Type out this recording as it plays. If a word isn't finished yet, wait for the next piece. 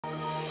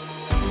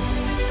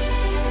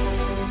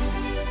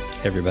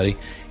Hey everybody.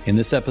 In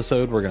this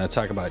episode, we're going to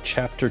talk about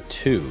Chapter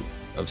 2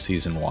 of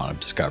Season 1 of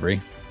Discovery,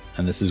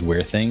 and this is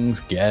where things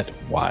get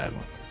wild.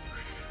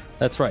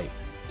 That's right,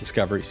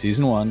 Discovery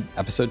Season 1,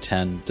 Episode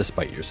 10,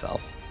 Despite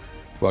Yourself.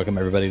 Welcome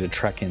everybody to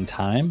Trek in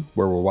Time,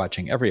 where we're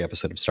watching every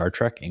episode of Star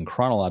Trek in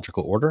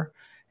chronological order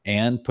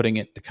and putting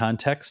it into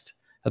context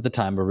at the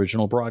time of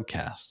original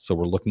broadcast. So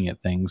we're looking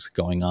at things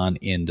going on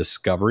in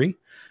Discovery,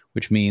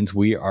 which means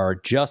we are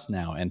just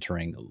now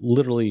entering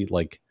literally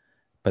like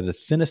by the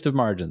thinnest of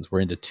margins, we're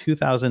into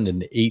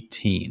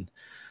 2018.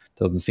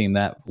 Doesn't seem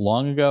that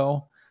long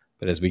ago,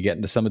 but as we get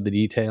into some of the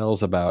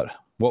details about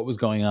what was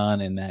going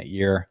on in that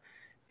year,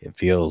 it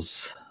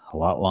feels a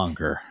lot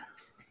longer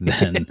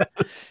than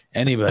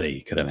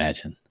anybody could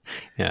imagine.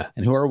 Yeah.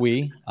 And who are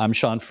we? I'm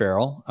Sean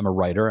Farrell. I'm a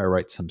writer. I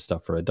write some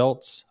stuff for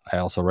adults. I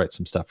also write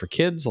some stuff for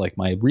kids, like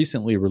my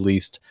recently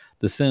released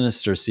The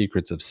Sinister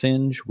Secrets of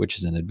Singe, which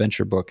is an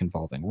adventure book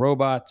involving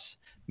robots,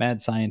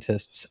 mad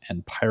scientists,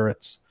 and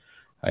pirates.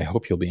 I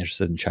hope you'll be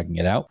interested in checking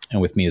it out. And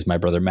with me is my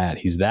brother, Matt.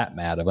 He's that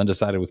Matt of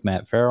Undecided with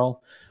Matt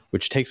Farrell,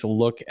 which takes a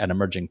look at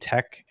emerging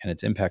tech and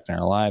its impact on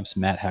our lives.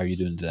 Matt, how are you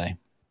doing today?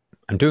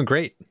 I'm doing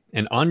great.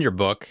 And on your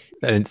book,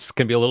 and it's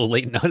going to be a little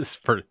late notice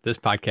for this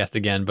podcast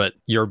again, but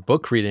your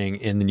book reading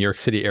in the New York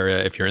City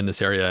area, if you're in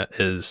this area,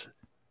 is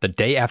the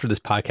day after this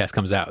podcast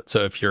comes out.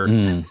 So if you're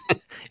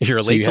if you're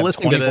late to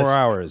listening to this, 24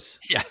 hours.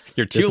 Yeah,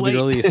 you're too late.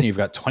 Released, and you've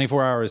got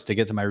 24 hours to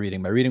get to my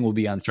reading. My reading will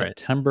be on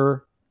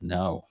September.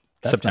 No,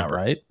 that's September. Not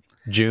right.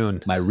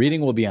 June. My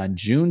reading will be on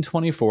June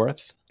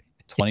 24th,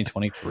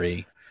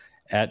 2023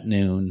 at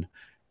noon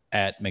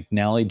at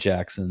McNally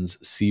Jackson's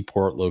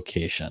Seaport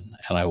location.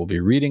 And I will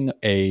be reading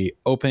a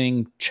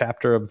opening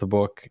chapter of the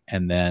book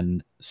and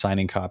then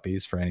signing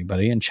copies for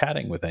anybody and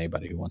chatting with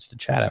anybody who wants to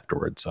chat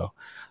afterwards. So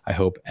I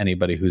hope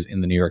anybody who's in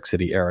the New York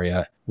City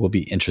area will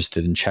be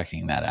interested in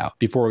checking that out.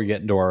 Before we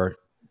get into our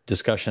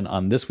discussion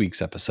on this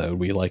week's episode,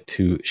 we like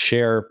to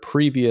share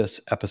previous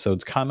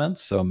episodes'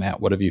 comments. So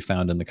Matt, what have you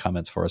found in the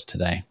comments for us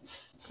today?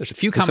 There's a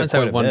few comments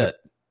I wanted.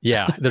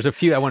 Yeah, there's a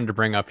few I wanted to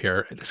bring up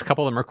here. There's a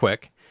couple of them are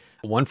quick.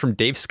 One from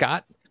Dave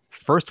Scott.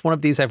 First one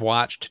of these I've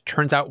watched.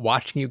 Turns out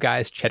watching you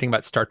guys chatting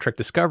about Star Trek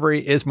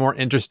Discovery is more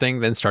interesting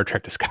than Star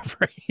Trek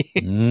Discovery.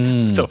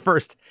 So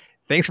first,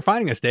 thanks for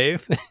finding us,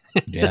 Dave.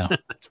 Yeah.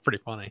 That's pretty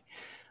funny.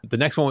 The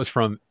next one was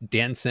from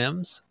Dan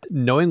Sims.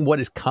 Knowing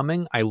what is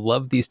coming, I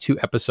love these two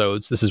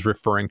episodes. This is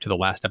referring to the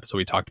last episode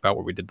we talked about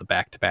where we did the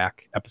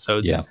back-to-back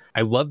episodes. Yeah.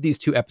 I love these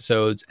two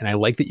episodes, and I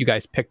like that you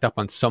guys picked up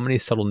on so many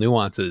subtle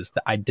nuances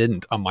that I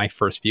didn't on my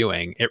first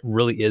viewing. It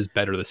really is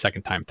better the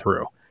second time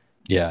through.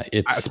 Yeah,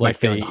 it's like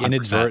they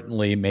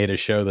inadvertently made a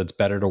show that's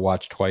better to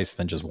watch twice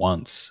than just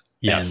once.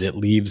 Yes. And it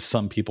leaves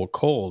some people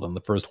cold on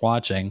the first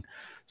watching.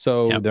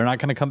 So they're not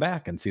going to come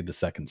back and see the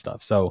second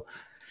stuff. So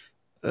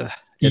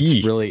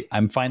it's really,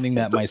 I'm finding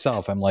that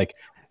myself. I'm like,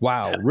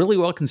 wow, really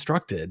well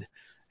constructed.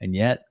 And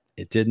yet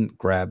it didn't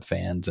grab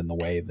fans in the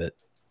way that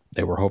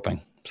they were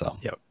hoping. So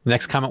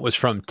Next comment was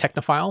from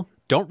Technophile.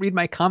 Don't read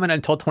my comment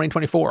until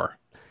 2024.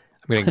 I'm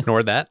going to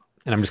ignore that.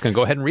 And I'm just going to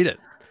go ahead and read it.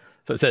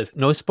 So it says,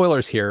 no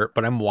spoilers here,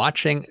 but I'm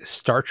watching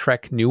Star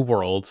Trek New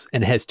Worlds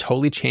and it has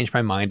totally changed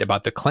my mind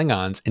about the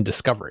Klingons in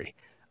Discovery.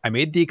 I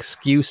made the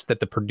excuse that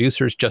the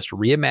producers just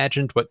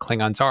reimagined what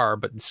Klingons are,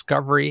 but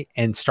Discovery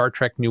and Star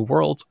Trek New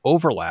Worlds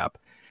overlap.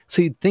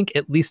 So you'd think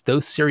at least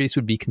those series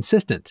would be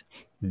consistent.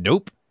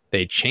 Nope,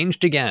 they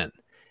changed again.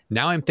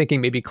 Now I'm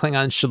thinking maybe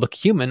Klingons should look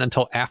human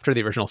until after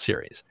the original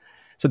series.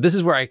 So this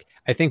is where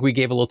I think we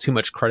gave a little too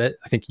much credit.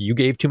 I think you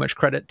gave too much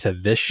credit to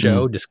this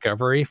show,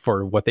 Discovery,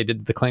 for what they did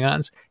to the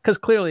Klingons. Because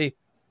clearly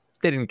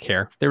they didn't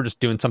care. They were just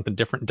doing something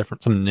different,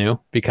 something new,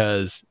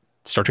 because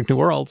Star Trek New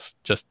Worlds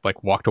just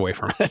like walked away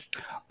from it.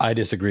 I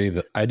disagree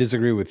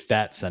with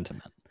that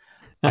sentiment.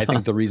 I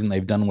think the reason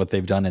they've done what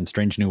they've done in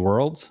Strange New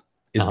Worlds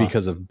is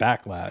because of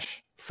backlash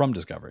from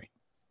Discovery.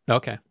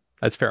 Okay.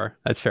 That's fair.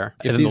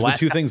 If these were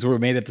two things were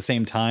made at the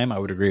same time, I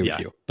would agree with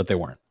you, but they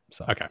weren't.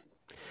 So okay.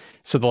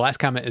 So the last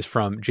comment is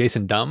from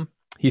Jason Dumb.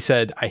 He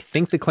said, I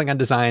think the Klingon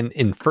design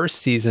in first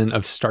season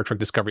of Star Trek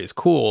Discovery is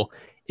cool.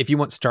 If you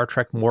want Star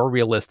Trek more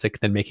realistic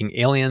than making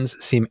aliens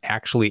seem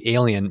actually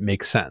alien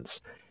makes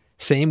sense.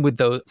 Same with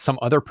some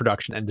other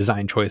production and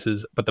design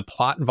choices, but the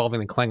plot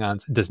involving the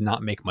Klingons does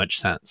not make much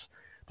sense.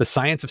 The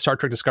science of Star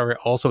Trek Discovery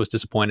also is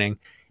disappointing.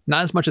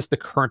 Not as much as the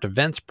current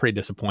events pretty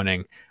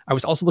disappointing. I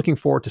was also looking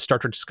forward to Star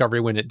Trek Discovery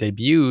when it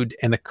debuted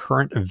and the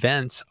current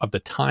events of the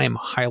time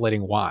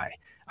highlighting why.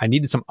 I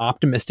needed some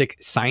optimistic,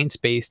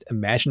 science-based,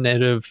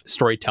 imaginative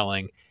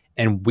storytelling,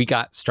 and we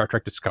got Star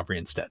Trek Discovery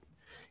instead.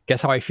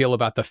 Guess how I feel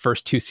about the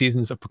first two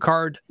seasons of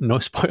Picard? No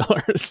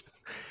spoilers.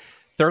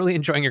 Thoroughly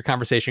enjoying your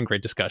conversation.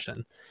 Great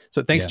discussion.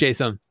 So thanks,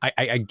 Jason.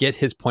 I get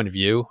his point of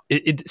view.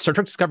 Star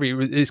Trek Discovery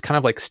is kind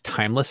of like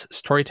timeless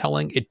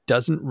storytelling. It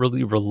doesn't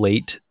really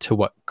relate to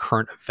what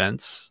current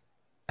events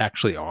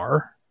actually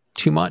are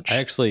too much. I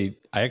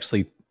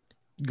actually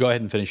go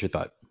ahead and finish your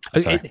thought.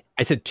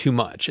 I said too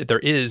much. There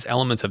is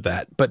elements of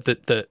that, but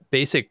the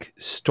basic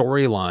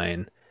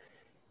storyline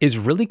is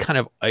really kind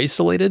of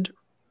isolated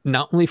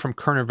not only from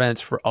current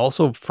events, but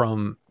also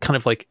from kind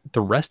of like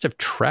the rest of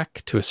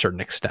Trek to a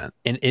certain extent.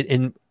 And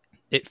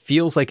it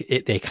feels like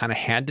they kind of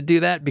had to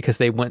do that because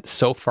they went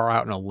so far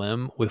out on a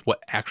limb with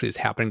what actually is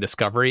happening in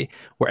Discovery.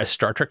 Whereas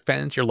Star Trek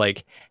fans, you're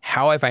like,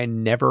 how have I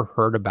never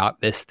heard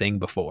about this thing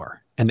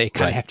before? And they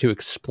kind of have to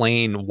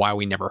explain why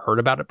we never heard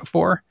about it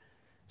before.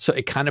 So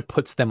it kind of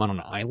puts them on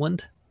an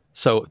island.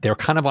 So they're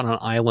kind of on an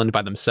island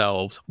by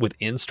themselves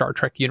within Star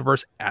Trek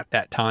universe at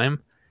that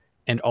time,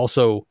 and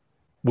also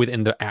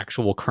within the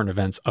actual current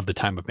events of the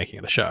time of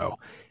making the show.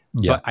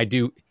 Yeah.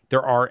 But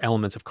there are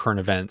elements of current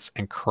events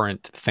and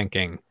current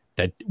thinking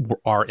that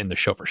are in the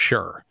show for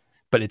sure,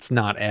 but it's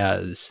not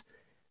as,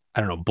 I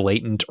don't know,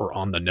 blatant or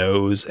on the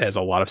nose as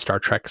a lot of Star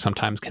Trek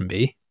sometimes can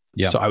be.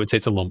 Yeah. So I would say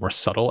it's a little more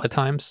subtle at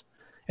times.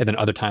 And then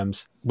other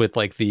times with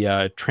like the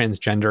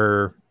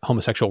transgender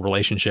homosexual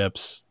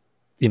relationships,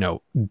 you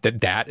know,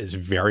 that is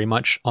very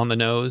much on the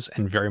nose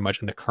and very much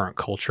in the current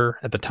culture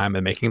at the time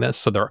of making this.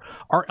 So there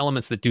are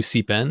elements that do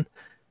seep in,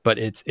 but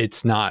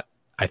it's not,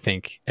 I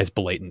think, as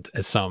blatant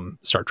as some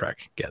Star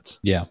Trek gets.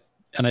 Yeah.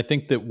 And I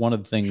think that one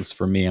of the things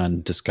for me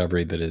on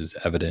Discovery that is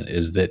evident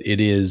is that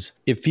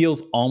it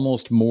feels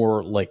almost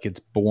more like it's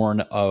born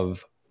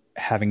of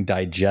having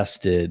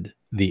digested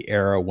the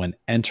era when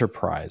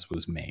Enterprise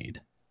was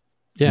made,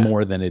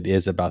 more than it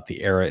is about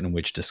the era in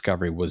which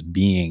Discovery was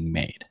being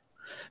made.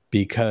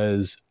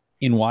 Because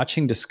in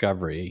watching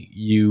Discovery,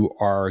 you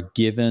are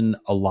given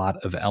a lot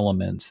of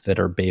elements that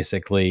are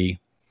basically,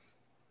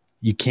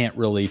 you can't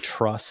really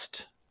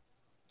trust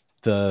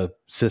the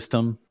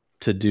system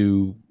to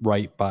do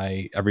right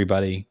by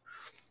everybody.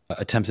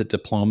 Attempts at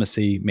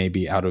diplomacy may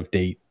be out of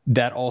date.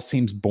 That all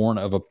seems born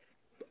of a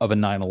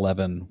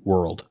 9/11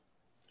 world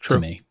to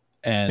me.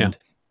 And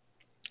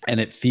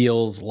it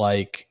feels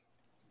like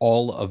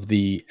all of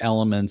the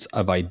elements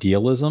of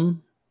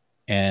idealism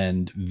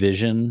and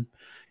vision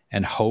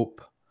and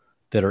hope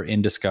that are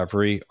in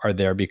Discovery are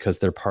there because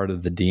they're part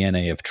of the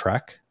DNA of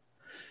Trek.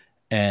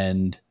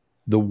 And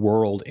the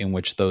world in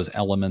which those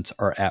elements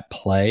are at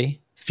play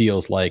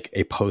feels like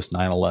a post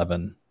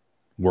 9/11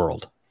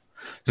 world.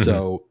 Mm-hmm.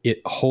 So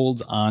it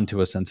holds on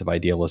to a sense of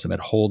idealism. It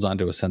holds on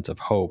to a sense of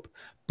hope,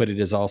 but it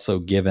is also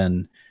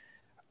given,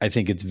 I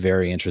think it's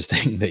very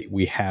interesting that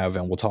we have,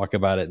 and we'll talk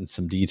about it in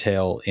some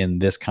detail in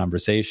this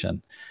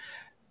conversation.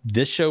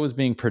 This show is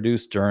being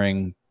produced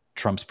during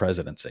Trump's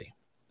presidency.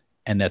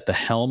 And at the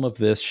helm of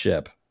this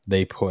ship,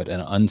 they put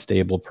an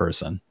unstable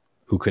person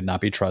who could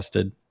not be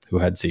trusted, who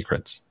had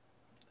secrets.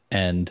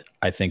 And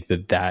I think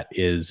that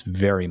is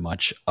very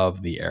much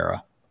of the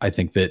era. I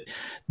think that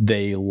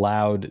they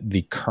allowed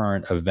the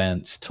current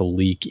events to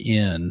leak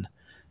in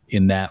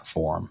that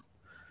form.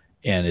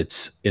 And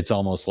it's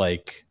almost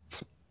like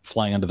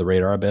flying under the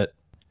radar a bit.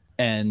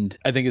 And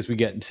I think as we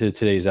get into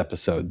today's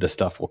episode, the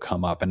stuff will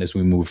come up. And as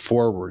we move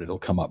forward, it'll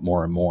come up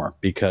more and more,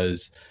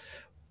 because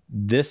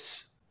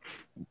this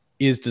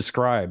is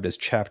described as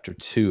chapter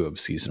 2 of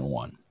season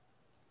 1.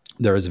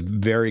 There is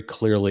very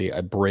clearly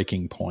a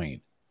breaking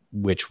point,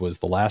 which was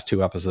the last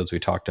 2 episodes we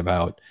talked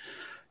about.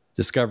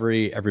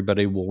 Discovery,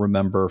 everybody will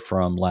remember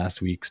from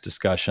last week's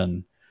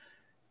discussion,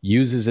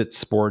 uses its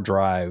spore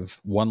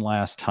drive one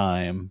last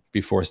time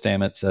before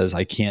Stamets says,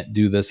 I can't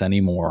do this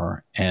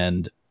anymore.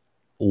 And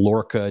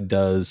Lorca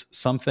does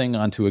something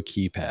onto a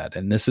keypad.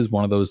 And this is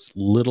one of those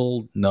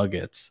little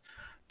nuggets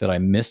that I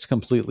missed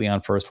completely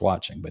on first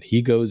watching, but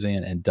he goes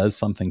in and does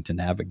something to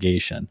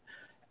navigation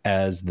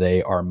as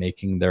they are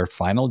making their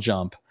final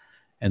jump.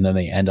 And then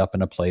they end up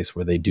in a place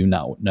where they do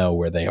not know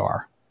where they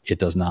are. It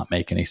does not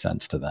make any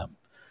sense to them.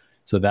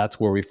 So that's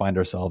where we find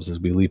ourselves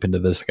as we leap into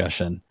the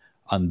discussion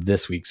on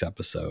this week's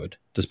episode,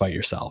 Despite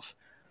Yourself.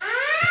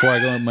 Before I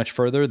go much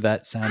further,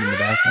 that sound in the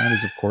background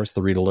is, of course,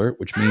 the read alert,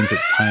 which means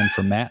it's time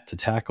for Matt to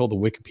tackle the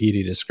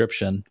Wikipedia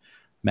description.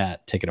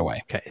 Matt, take it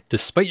away. Okay.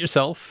 Despite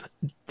Yourself,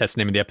 that's the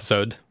name of the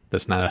episode.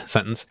 That's not a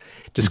sentence.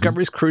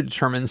 Discovery's crew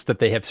determines that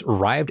they have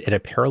arrived at a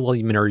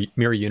parallel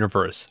mirror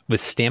universe,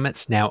 with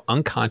Stamets now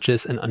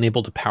unconscious and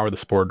unable to power the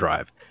spore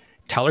drive.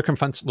 Tyler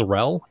confronts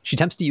L'Rell. She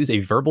attempts to use a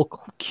verbal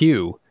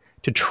cue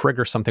to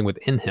trigger something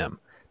within him,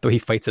 though he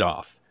fights it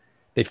off.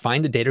 They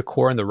find a data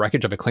core in the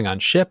wreckage of a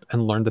Klingon ship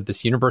and learn that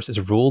this universe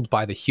is ruled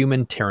by the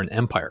human Terran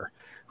Empire,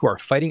 who are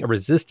fighting a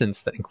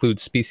resistance that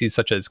includes species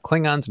such as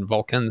Klingons and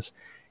Vulcans.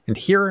 And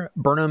here,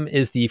 Burnham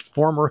is the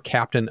former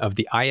captain of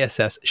the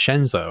ISS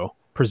Shenzhou,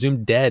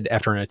 presumed dead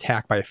after an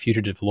attack by a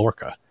fugitive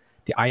Lorca.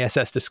 The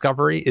ISS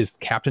Discovery is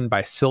captained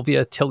by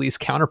Sylvia, Tilly's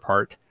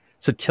counterpart,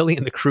 so Tilly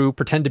and the crew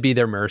pretend to be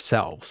their mirror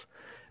selves.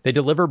 They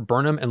deliver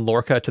Burnham and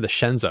Lorca to the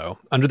Shenzhou,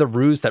 under the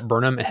ruse that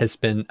Burnham has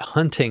been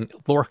hunting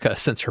Lorca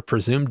since her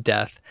presumed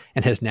death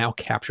and has now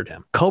captured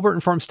him. Culber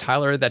informs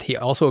Tyler that he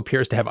also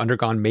appears to have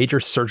undergone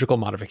major surgical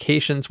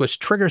modifications, which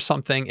triggers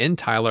something in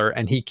Tyler,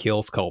 and he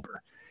kills Culber.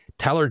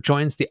 Tyler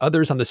joins the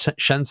others on the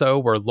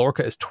Shenzhou, where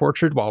Lorca is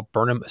tortured while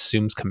Burnham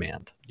assumes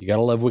command. You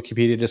gotta love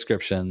Wikipedia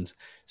descriptions,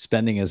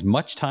 spending as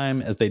much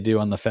time as they do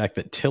on the fact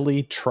that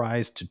Tilly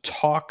tries to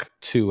talk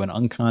to an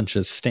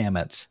unconscious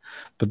Stamets,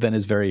 but then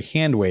is very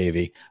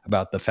hand-wavy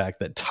about the fact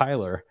that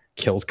Tyler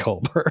kills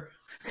Culber.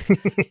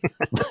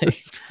 Like,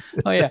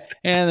 oh yeah,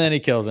 and then he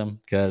kills him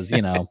because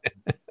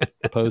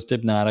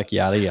post-hypnotic,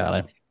 yada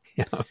yada.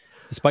 Yeah.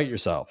 Despite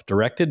Yourself,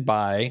 directed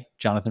by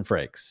Jonathan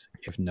Frakes.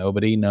 If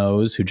nobody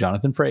knows who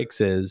Jonathan Frakes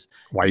is,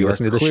 Why are you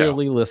listening to the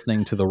clearly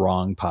listening to the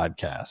wrong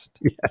podcast.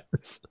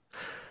 Yes.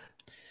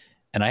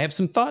 And I have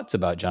some thoughts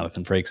about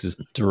Jonathan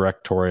Frakes'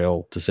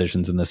 directorial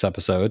decisions in this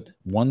episode.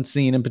 One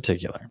scene in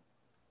particular.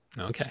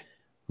 Okay.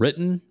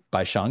 Written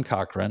by Sean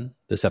Cochran.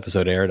 This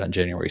episode aired on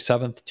January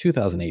 7th,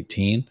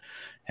 2018.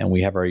 And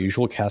we have our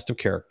usual cast of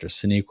characters.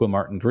 Sonequa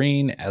Martin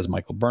Green as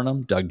Michael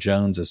Burnham, Doug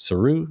Jones as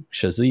Saru,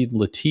 Shazid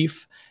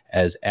Latif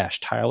as Ash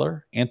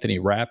Tyler, Anthony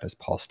Rapp as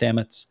Paul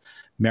Stamets,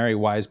 Mary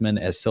Wiseman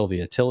as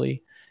Sylvia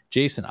Tilley,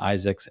 Jason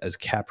Isaacs as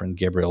Captain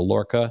Gabriel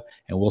Lorca,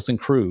 and Wilson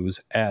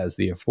Cruz as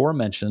the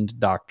aforementioned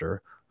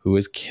doctor who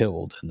is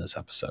killed in this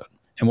episode.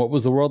 And what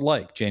was the world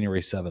like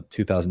January 7th,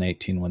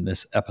 2018 when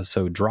this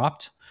episode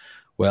dropped?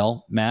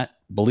 Well, Matt,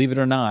 believe it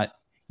or not,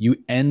 you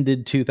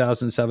ended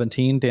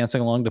 2017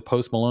 dancing along to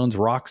Post Malone's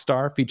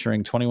Rockstar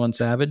featuring 21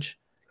 Savage.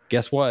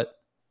 Guess what?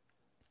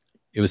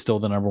 It was still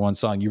the number one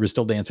song. You were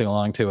still dancing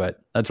along to it.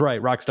 That's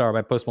right, Rockstar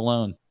by Post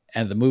Malone.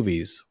 And the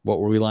movies, what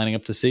were we lining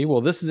up to see?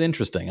 Well, this is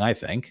interesting, I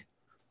think.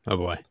 Oh,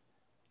 boy.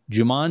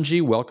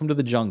 Jumanji, Welcome to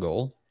the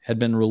Jungle, had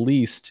been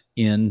released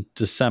in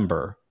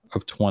December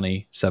of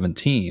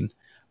 2017,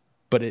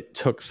 but it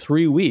took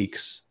 3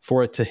 weeks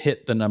for it to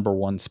hit the number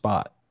one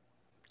spot.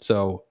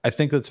 So I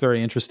think that's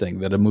very interesting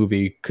that a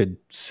movie could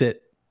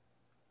sit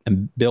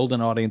and build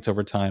an audience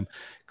over time.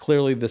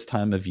 Clearly, this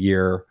time of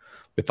year,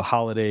 with the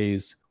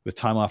holidays, with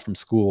time off from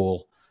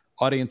school,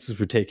 audiences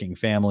were taking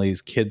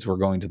families, kids were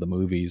going to the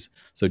movies.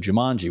 So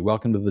Jumanji,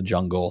 Welcome to the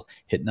Jungle,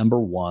 hit number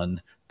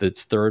one,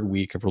 its third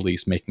week of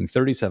release, making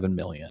 $37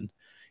 million.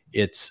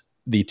 It's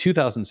the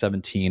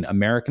 2017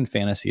 American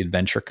fantasy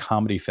adventure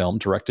comedy film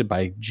directed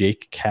by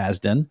Jake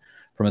Kasdan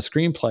from a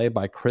screenplay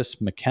by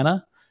Chris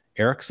McKenna,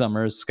 Eric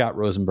Summers, Scott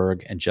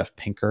Rosenberg, and Jeff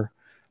Pinker.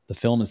 The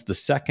film is the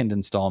second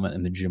installment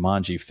in the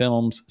Jumanji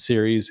films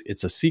series.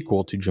 It's a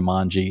sequel to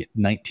Jumanji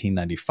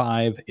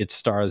 1995. It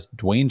stars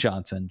Dwayne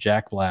Johnson,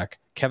 Jack Black,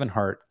 Kevin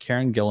Hart,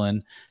 Karen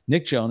Gillan,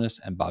 Nick Jonas,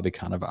 and Bobby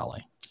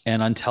Cannavale.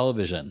 And on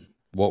television,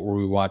 what were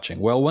we watching?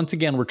 Well, once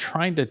again, we're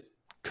trying to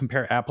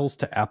compare apples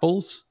to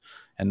apples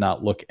and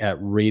not look at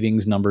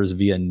ratings numbers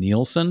via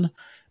Nielsen,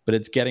 but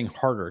it's getting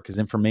harder because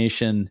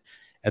information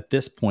at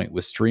this point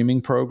with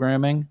streaming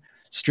programming,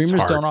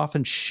 streamers don't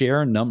often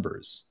share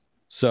numbers.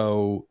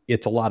 So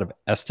it's a lot of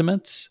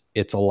estimates.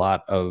 It's a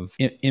lot of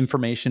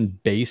information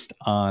based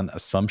on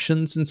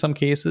assumptions in some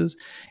cases.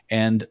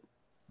 And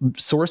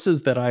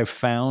sources that I've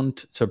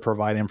found to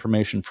provide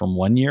information from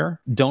one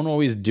year don't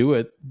always do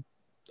it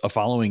a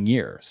following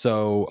year.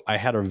 So I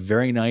had a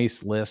very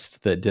nice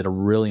list that did a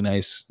really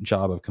nice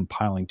job of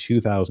compiling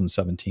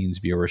 2017's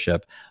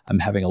viewership. I'm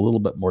having a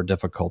little bit more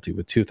difficulty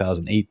with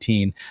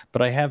 2018,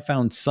 but I have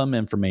found some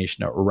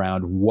information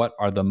around what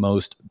are the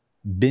most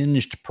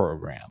binged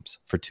programs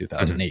for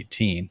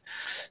 2018.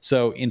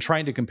 So in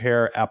trying to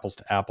compare apples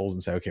to apples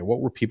and say, okay, what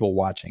were people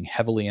watching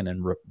heavily and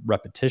in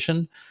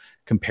repetition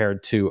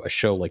compared to a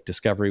show like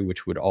Discovery,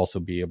 which would also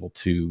be able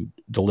to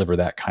deliver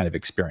that kind of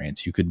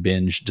experience. You could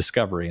binge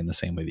Discovery in the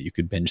same way that you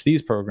could binge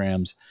these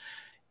programs.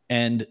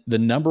 And the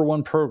number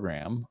one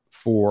program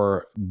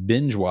for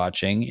binge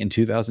watching in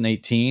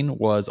 2018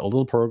 was a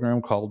little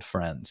program called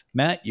Friends.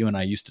 Matt, you and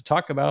I used to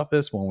talk about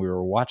this when we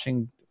were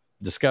watching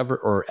Discover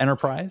or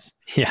Enterprise.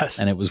 Yes.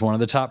 And it was one of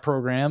the top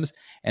programs.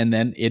 And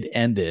then it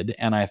ended.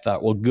 And I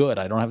thought, well, good.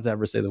 I don't have to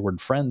ever say the word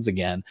Friends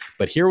again.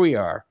 But here we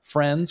are.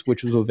 Friends,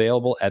 which was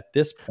available at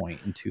this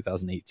point in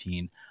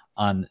 2018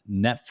 on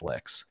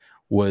Netflix,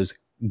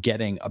 was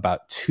getting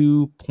about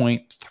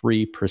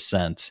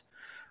 2.3%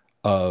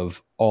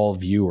 of all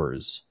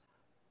viewers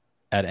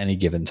at any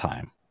given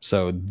time.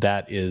 So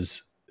that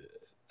is,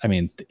 I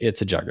mean,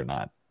 it's a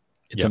juggernaut.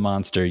 It's a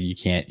monster. You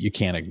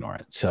can't ignore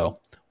it. So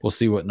we'll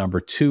see what number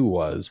 2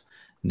 was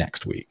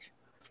next week.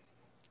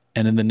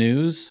 And in the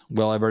news,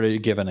 well, I've already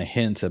given a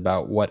hint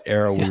about what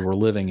era we were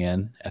living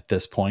in at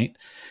this point.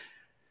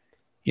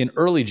 In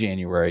early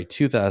January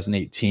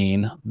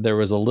 2018, there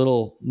was a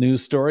little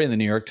news story in the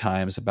New York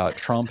Times about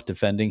Trump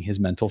defending his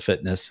mental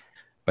fitness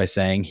by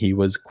saying he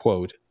was,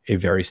 quote, a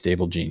very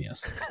stable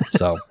genius.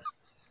 So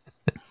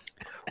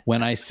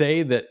when I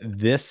say that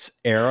this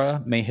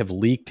era may have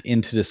leaked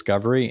into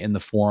Discovery in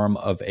the form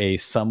of a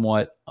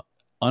somewhat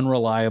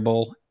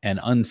unreliable and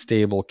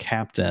unstable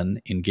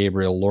captain in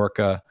Gabriel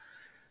Lorca,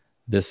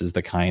 this is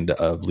the kind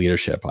of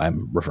leadership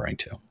I'm referring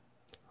to.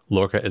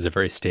 Lorca is a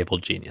very stable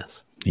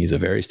genius. He's a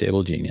very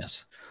stable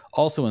genius.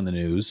 Also in the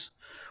news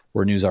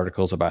were news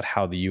articles about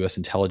how the U.S.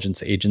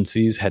 intelligence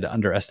agencies had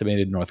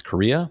underestimated North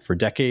Korea. For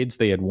decades,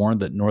 they had warned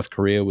that North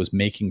Korea was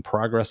making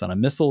progress on a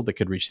missile that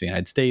could reach the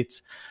United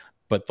States,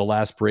 but the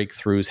last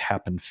breakthroughs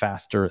happened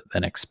faster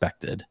than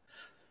expected.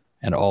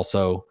 And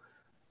also,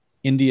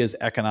 India's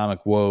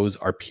economic woes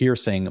are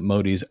piercing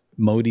Modi's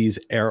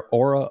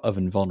aura of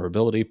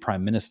invulnerability.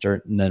 Prime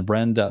Minister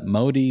Narendra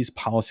Modi's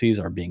policies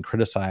are being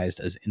criticized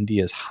as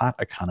India's hot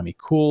economy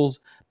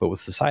cools, but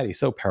with society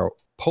so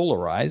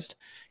polarized,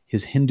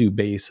 his Hindu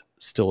base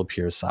still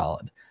appears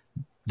solid.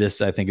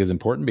 This, I think, is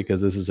important because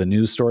this is a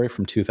news story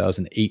from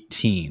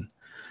 2018,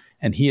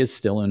 and he is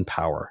still in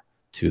power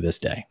to this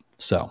day.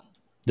 So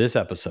this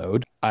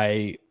episode,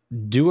 I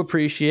do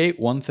appreciate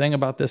one thing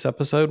about this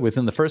episode.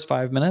 Within the first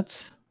 5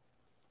 minutes,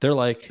 they're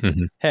like,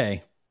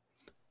 hey,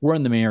 we're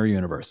in the mirror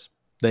universe.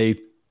 They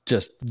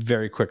just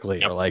very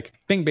quickly are like,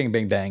 bing, bing,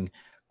 bing, bang.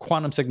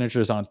 Quantum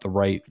signatures aren't the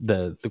right,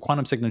 the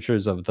quantum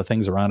signatures of the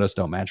things around us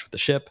don't match with the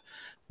ship.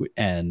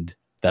 And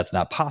that's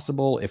not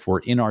possible. If we're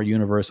in our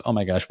universe, oh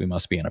my gosh, we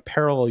must be in a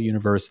parallel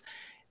universe.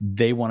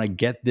 They want to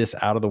get this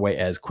out of the way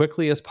as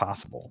quickly as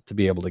possible to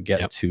be able to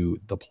get to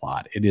the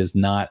plot. It is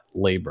not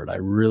labored. I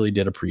really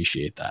did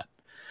appreciate that.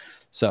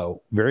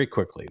 So very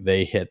quickly,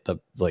 they hit the,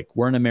 like,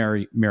 we're in a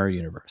mirror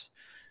universe.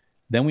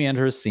 Then we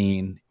enter a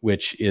scene,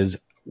 which is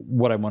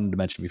what I wanted to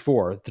mention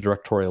before, the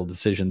directorial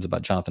decisions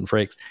about Jonathan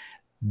Frakes.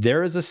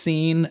 There is a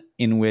scene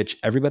in which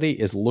everybody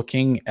is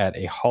looking at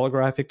a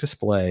holographic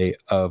display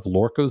of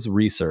Lorca's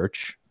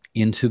research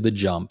into the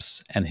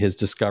jumps and his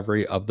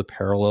discovery of the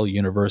parallel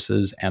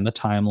universes and the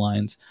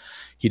timelines.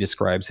 He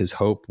describes his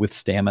hope with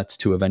Stamets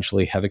to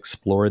eventually have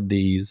explored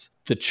these.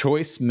 The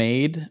choice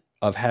made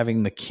of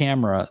having the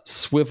camera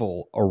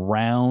swivel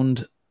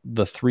around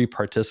the three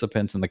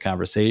participants in the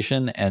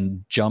conversation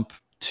and jump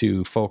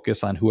to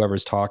focus on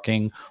whoever's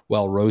talking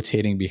while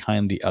rotating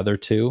behind the other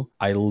two.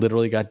 I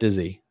literally got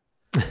dizzy.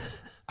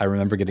 I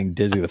remember getting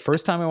dizzy the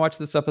first time I watched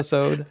this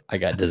episode. I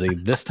got dizzy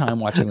this time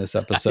watching this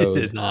episode.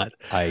 I did not.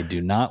 I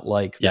do not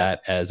like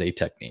that as a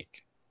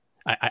technique.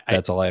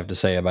 That's all I have to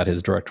say about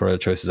his directorial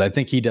choices. I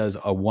think he does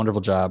a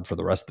wonderful job for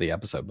the rest of the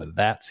episode, but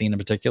that scene in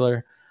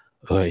particular,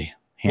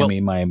 hand me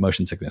my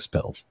motion sickness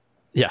pills.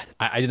 Yeah,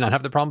 I did not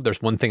have the problem.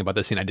 There's one thing about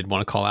this scene I did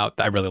want to call out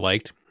that I really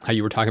liked. How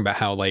you were talking about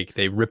how, like,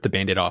 they ripped the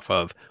Band-Aid off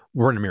of,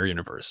 we're in a mirror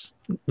universe.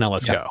 Now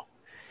let's go.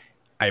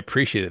 I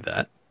appreciated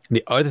that.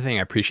 The other thing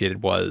I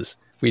appreciated was,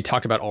 we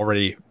talked about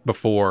already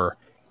before,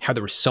 how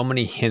there were so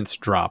many hints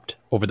dropped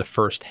over the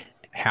first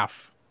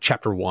half,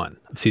 chapter 1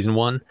 of season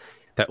 1,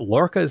 that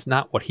Lorca is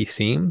not what he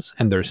seems,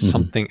 and there's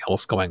something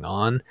else going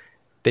on.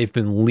 They've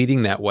been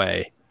leading that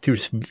way through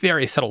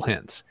very subtle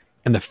hints.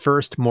 And the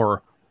first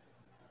more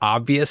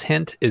obvious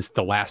hint is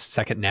the last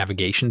second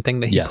navigation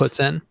thing that he puts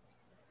in.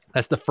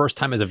 That's the first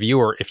time as a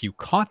viewer, if you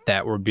caught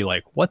that, would be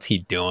like, what's he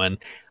doing?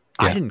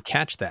 I didn't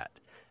catch that.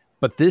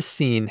 But this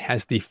scene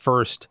has the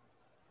first,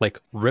 like,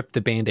 rip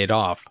the Band-Aid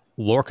off.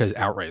 Lorca's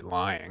outright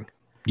lying.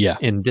 Yeah.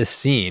 In this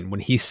scene,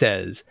 when he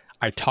says,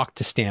 I talked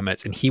to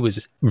Stamets and he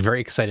was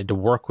very excited to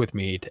work with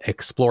me to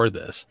explore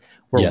this.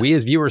 Where we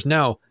as viewers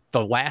know,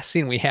 the last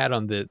scene we had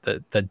on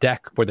the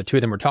deck where the two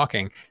of them were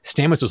talking,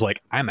 Stamets was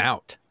like, I'm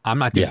out. I'm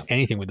not doing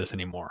anything with this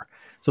anymore.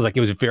 So it's like,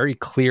 it was very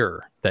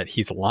clear that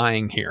he's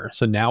lying here.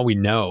 So now we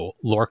know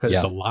Lorca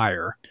is a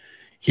liar.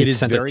 It is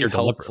very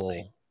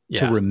helpful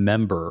to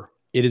remember.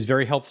 It is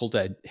very helpful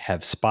to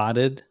have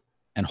spotted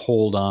and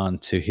hold on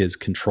to his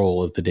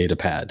control of the data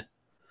pad.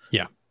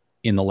 Yeah.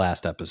 In the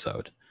last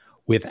episode.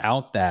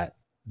 Without that,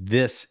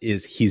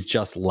 he's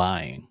just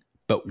lying.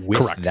 But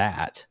with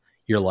that,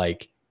 you're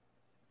like,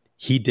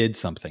 he did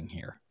something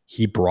here.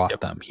 He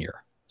brought them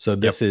here. So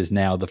this is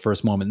now the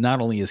first moment. Not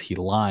only is he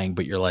lying,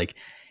 but you're like,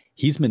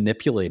 he's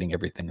manipulating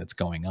everything that's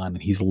going on,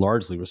 and he's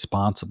largely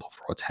responsible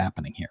for what's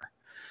happening here.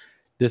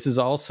 This is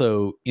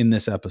also, in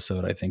this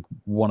episode, I think,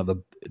 one of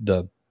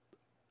the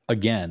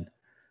again,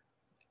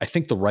 I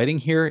think the writing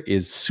here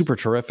is super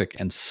terrific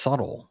and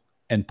subtle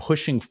and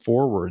pushing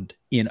forward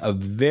in a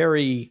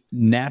very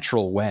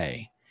natural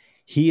way.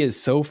 He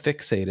is so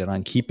fixated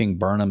on keeping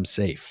Burnham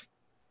safe.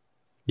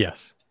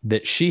 Yes.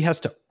 That she has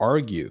to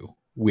argue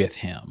with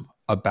him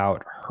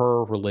about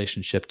her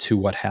relationship to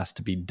what has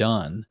to be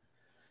done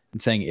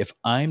and saying, if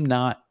I'm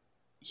not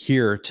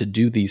here to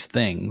do these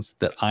things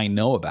that I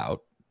know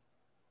about,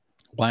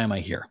 why am I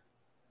here?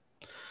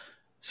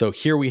 So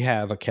here we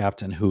have a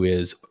captain who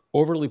is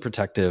overly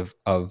protective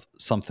of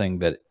something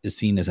that is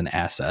seen as an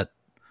asset.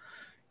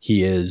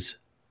 He is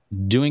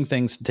doing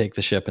things to take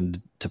the ship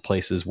into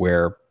places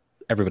where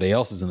everybody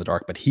else is in the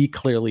dark, but he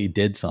clearly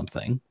did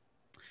something.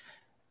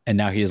 And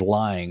now he is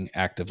lying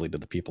actively to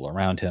the people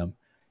around him.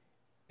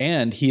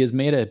 And he has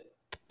made a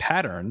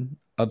pattern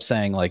of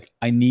saying, like,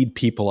 I need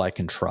people I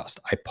can trust.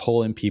 I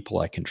pull in people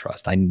I can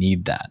trust. I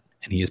need that.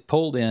 And he has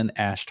pulled in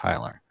Ash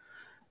Tyler.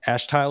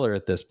 Ash Tyler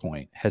at this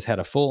point has had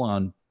a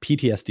full-on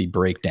PTSD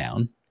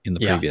breakdown in the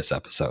previous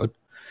episode.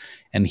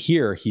 And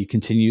here he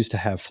continues to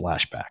have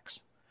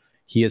flashbacks.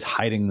 He is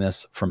hiding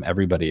this from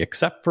everybody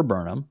except for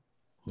Burnham,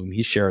 whom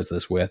he shares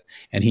this with.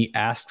 And he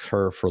asks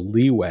her for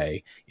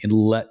leeway and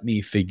let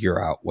me figure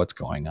out what's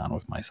going on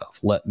with myself.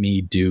 Let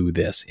me do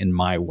this in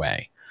my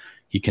way.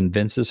 He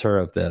convinces her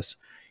of this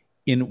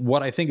in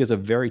what I think is a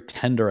very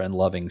tender and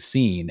loving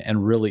scene.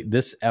 And really,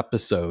 this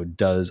episode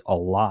does a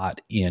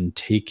lot in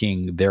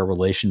taking their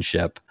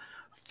relationship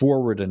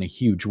forward in a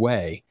huge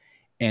way,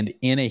 and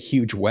in a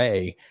huge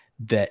way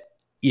that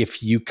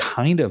if you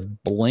kind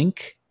of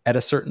blink at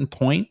a certain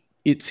point,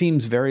 it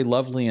seems very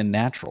lovely and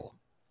natural.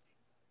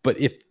 But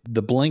if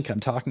the blink I'm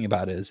talking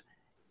about is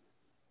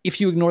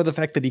if you ignore the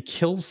fact that he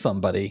kills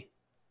somebody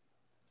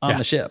on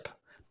the ship,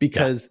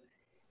 because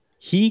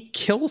he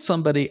kills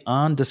somebody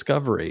on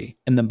Discovery,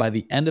 and then by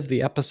the end of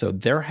the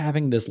episode, they're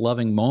having this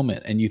loving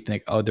moment, and you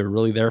think, oh, they're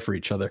really there for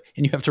each other.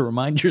 And you have to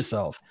remind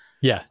yourself,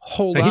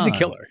 hold on. He's a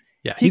killer.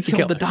 Yeah, he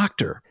killed the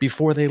doctor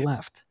before they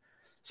left.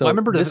 So I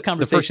remember this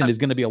conversation is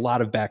going to be a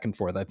lot of back and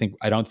forth.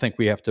 I don't think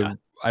we have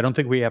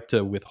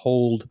to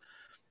withhold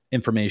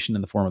information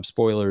in the form of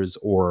spoilers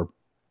or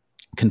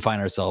confine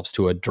ourselves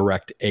to a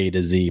direct A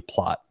to Z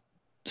plot.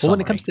 Well,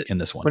 when it comes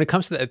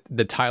to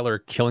the Tyler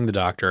killing the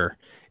doctor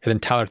and then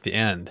Tyler at the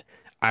end,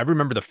 I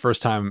remember the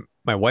first time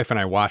my wife and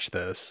I watched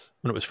this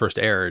when it was first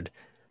aired,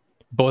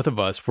 both of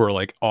us were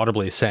like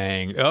audibly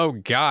saying, "Oh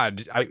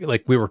God,"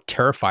 we were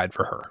terrified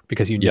for her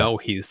because know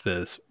he's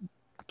this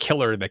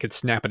killer that could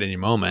snap at any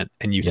moment,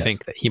 and you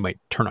think that he might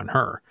turn on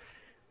her.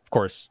 Of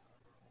course,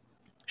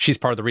 she's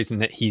part of the reason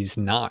that he's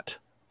not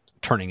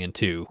turning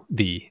into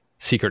the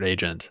secret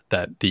agent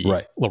that the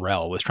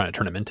L'Oreal was trying to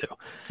turn him into.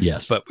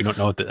 Yes. But we don't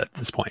know at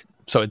this point.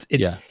 So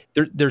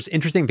there's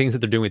interesting things that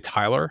they're doing with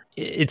Tyler.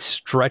 It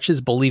stretches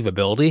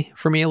believability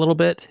for me a little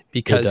bit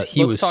because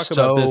Let's talk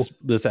about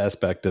this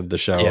aspect of the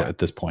show at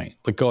this point.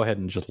 But go ahead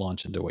and just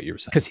launch into what you were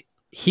saying. Because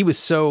he was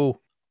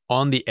so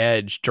on the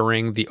edge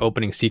during the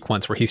opening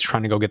sequence where he's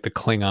trying to go get the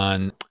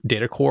Klingon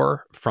data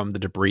core from the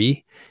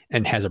debris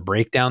and has a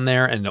breakdown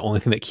there. And the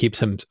only thing that keeps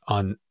him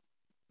on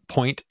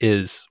point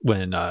is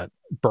when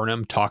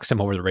Burnham talks to him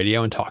over the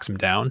radio and talks him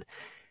down.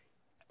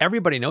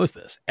 Everybody knows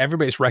this.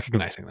 Everybody's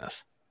recognizing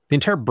this. The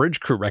entire bridge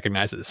crew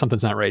recognizes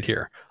something's not right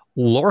here.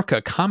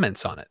 Lorca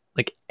comments on it.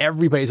 Like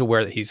everybody's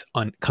aware that he's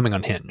coming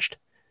unhinged.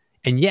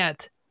 And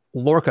yet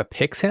Lorca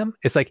picks him.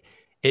 It's like,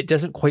 it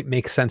doesn't quite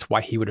make sense why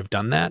he would have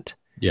done that.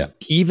 Yeah.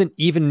 Even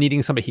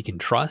needing somebody he can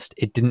trust,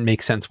 it didn't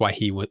make sense why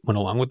he went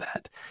along with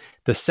that.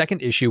 The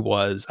second issue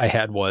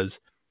it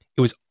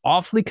was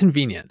awfully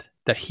convenient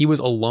that he was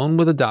alone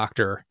with a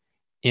doctor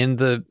in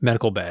the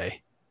medical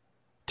bay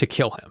to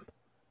kill him.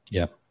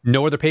 Yeah.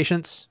 No other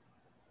patients,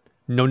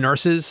 no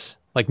nurses,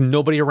 like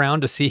nobody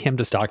around to see him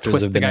just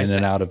doctors have been in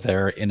and out of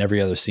there in every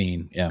other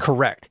scene. Yeah.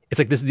 Correct. It's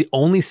like, this is the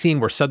only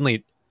scene where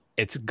suddenly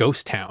it's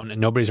ghost town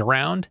and nobody's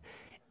around.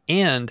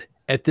 And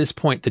at this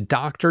point, the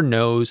doctor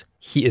knows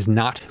he is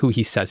not who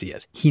he says he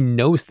is. He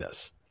knows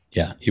this.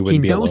 Yeah. He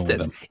wouldn't be alone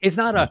with him. It's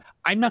not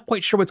I'm not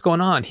quite sure what's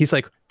going on. He's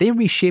like, they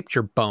reshaped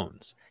your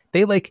bones.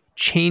 They like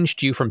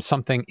changed you from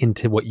something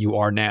into what you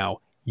are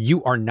now.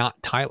 You are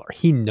not Tyler.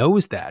 He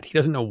knows that. He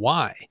doesn't know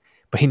why,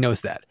 but he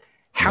knows that.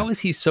 How is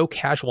he so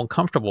casual and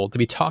comfortable to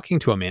be talking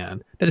to a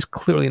man that is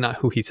clearly not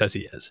who he says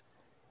he is?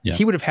 Yeah.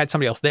 He would have had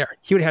somebody else there.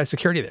 He would have had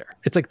security there.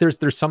 It's like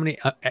there's so many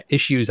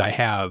issues I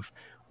have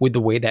with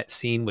the way that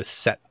scene was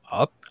set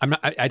up.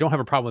 I don't have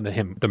a problem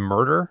with the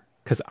murder,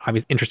 because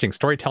obviously interesting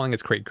storytelling.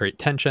 It's great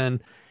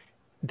tension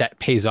that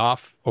pays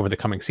off over the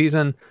coming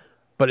season.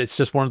 But it's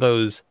just one of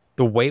those,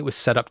 the way it was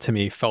set up to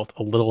me felt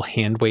a little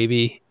hand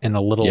wavy and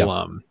a little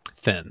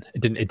thin.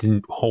 It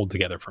didn't hold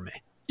together for me.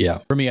 Yeah.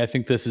 For me, I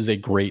think this is a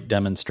great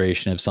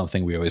demonstration of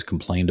something we always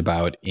complained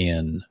about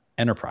in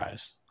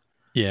Enterprise.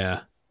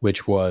 Yeah.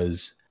 Which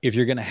was, if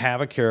you're going to have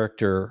a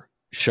character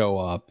show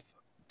up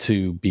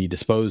to be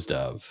disposed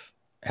of,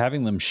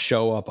 having them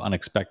show up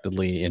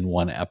unexpectedly in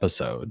one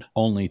episode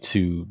only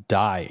to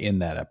die in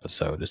that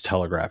episode is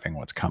telegraphing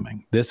what's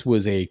coming. This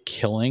was a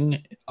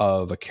killing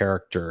of a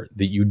character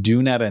that you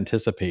do not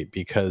anticipate,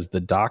 because the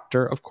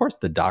doctor of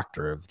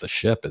the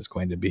ship is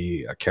going to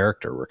be a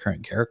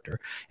recurring character.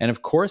 And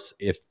of course,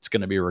 if it's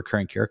going to be a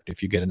recurring character,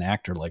 if you get an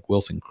actor like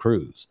Wilson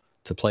Cruz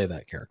to play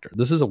that character,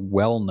 this is a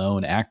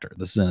well-known actor.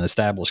 This is an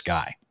established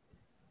guy.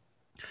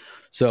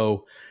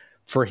 So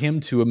for him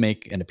to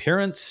make an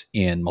appearance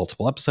in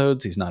multiple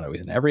episodes, he's not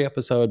always in every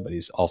episode, but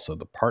he's also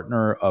the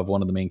partner of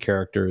one of the main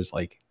characters.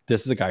 Like,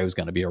 this is a guy who's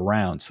going to be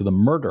around. So the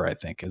murder, I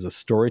think, as a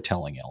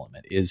storytelling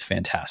element is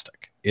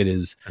fantastic. It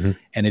is,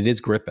 and it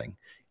is gripping,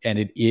 and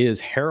it is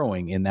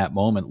harrowing in that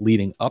moment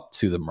leading up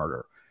to the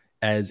murder.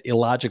 As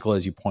illogical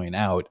as you point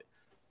out,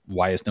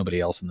 why is nobody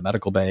else in the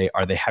medical bay?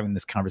 Are they having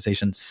this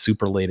conversation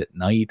super late at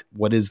night?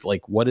 What is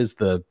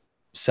the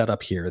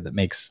setup here that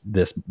makes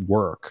this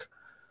work?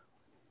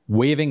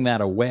 Waving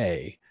that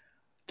away,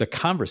 the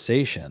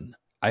conversation,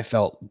 I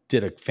felt,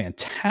 did a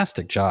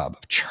fantastic job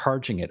of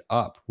charging it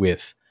up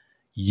with,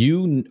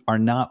 you are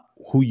not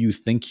who you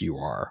think you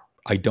are.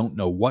 I don't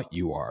know what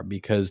you are,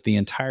 because the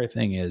entire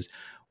thing is,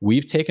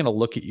 we've taken a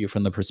look at you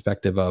from the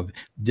perspective of,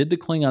 did the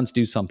Klingons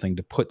do something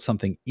to put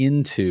something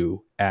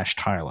into Ash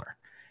Tyler?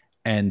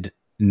 And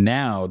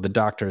now the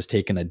doctor has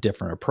taken a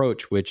different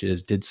approach, which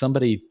is, did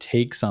somebody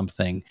take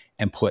something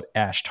and put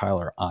Ash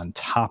Tyler on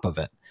top of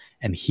it?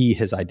 And he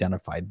has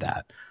identified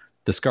that.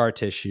 The scar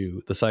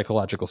tissue, the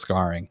psychological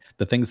scarring,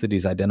 the things that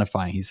he's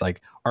identifying, he's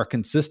like, are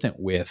consistent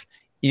with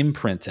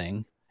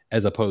imprinting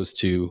as opposed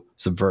to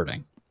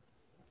subverting.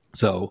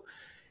 So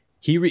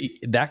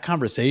that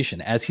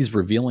conversation, as he's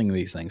revealing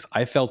these things,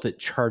 I felt it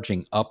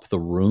charging up the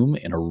room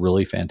in a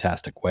really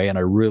fantastic way. And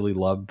I really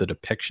loved the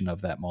depiction of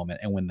that moment.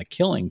 And when the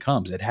killing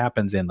comes, it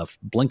happens in the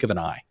blink of an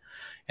eye.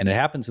 And it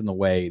happens in the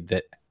way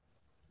that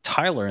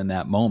Tyler in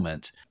that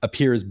moment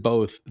appears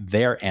both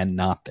there and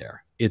not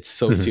there. It's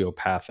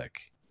sociopathic.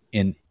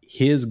 And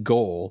his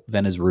goal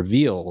then is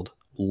revealed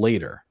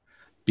later,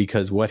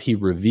 because what he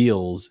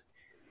reveals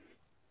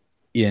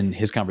in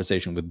his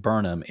conversation with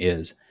Burnham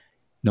is,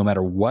 no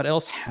matter what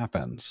else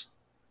happens,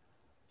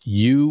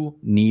 you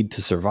need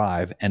to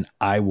survive, and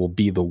I will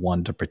be the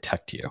one to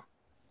protect you,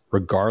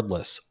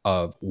 regardless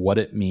of what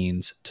it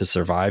means to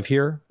survive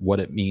here, what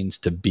it means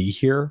to be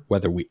here,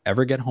 whether we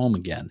ever get home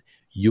again.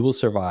 You will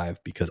survive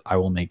because I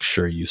will make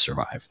sure you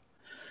survive.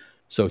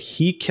 So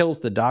he kills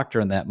the doctor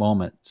in that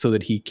moment so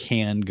that he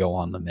can go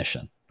on the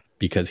mission,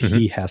 because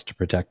he has to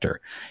protect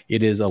her.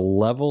 It is a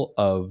level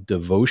of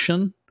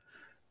devotion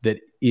that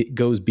it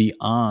goes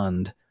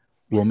beyond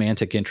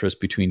romantic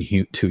interest between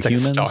two humans.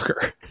 Like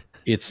stalker.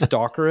 It's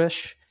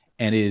stalkerish,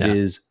 and it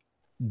is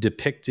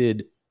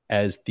depicted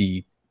as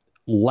the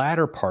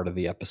latter part of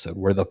the episode,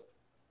 where the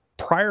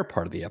prior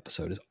part of the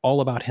episode is all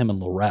about him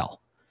and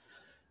Laurel,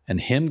 and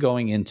him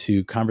going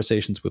into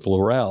conversations with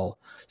Laurel,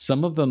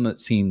 some of them that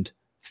seemed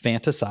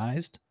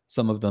fantasized,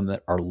 some of them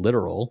that are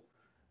literal,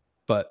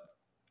 but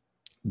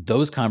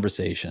those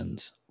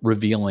conversations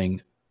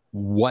revealing,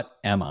 what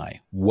am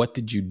I? What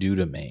did you do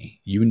to me?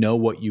 You know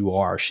what you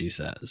are, she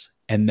says.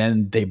 And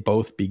then they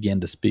both begin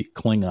to speak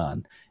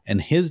Klingon.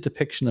 And his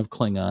depiction of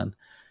Klingon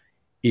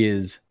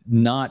is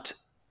not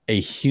a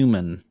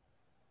human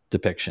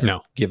depiction,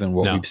 given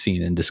what we've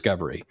seen in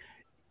Discovery.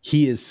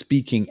 He is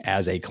speaking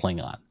as a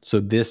Klingon. So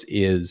this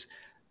is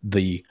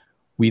we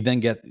then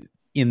get,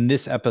 in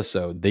this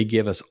episode, they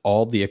give us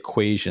all the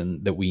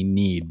equation that we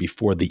need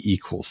before the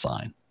equal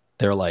sign.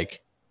 They're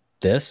like,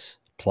 this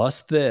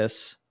plus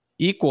this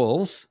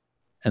equals,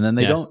 and then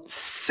they don't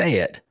say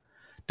it.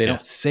 They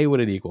don't say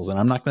what it equals, and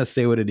I'm not going to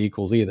say what it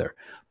equals either,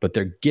 but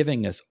they're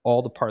giving us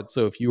all the parts.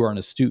 So if you are an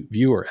astute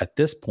viewer at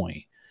this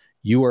point,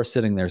 you are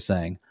sitting there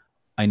saying,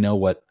 I know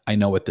what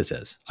this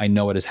is. I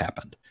know what has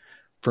happened.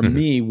 For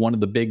me, one of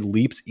the big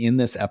leaps in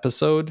this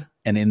episode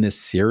and in this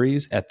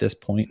series at this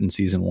point in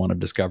season 1 of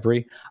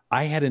Discovery,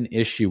 I had an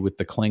issue with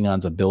the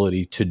Klingons'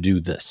 ability to do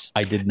this.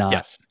 I did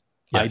not.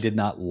 I did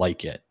not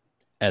like it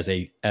as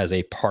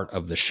a part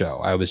of the show.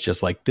 I was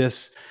just like,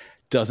 this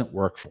doesn't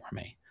work for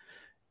me.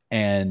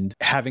 And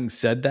having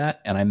said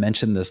that, and I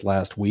mentioned this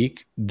last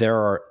week, there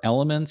are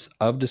elements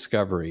of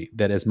Discovery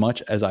that, as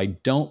much as I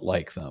don't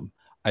like them,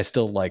 I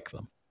still like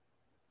them.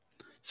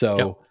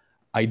 So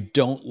I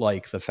don't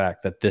like the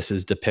fact that this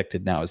is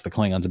depicted now as the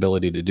Klingons'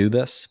 ability to do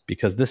this,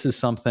 because this is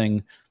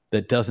something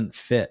that doesn't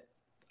fit,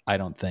 I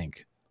don't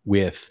think,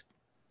 with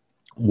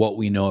what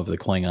we know of the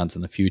Klingons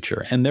in the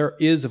future. And there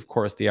is, of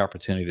course, the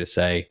opportunity to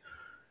say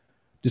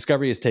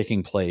Discovery is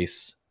taking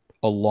place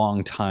a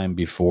long time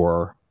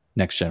before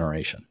Next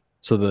Generation.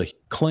 So the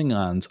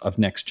Klingons of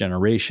Next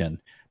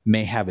Generation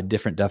may have a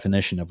different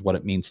definition of what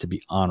it means to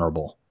be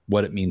honorable,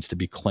 what it means to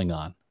be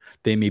Klingon.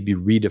 They may be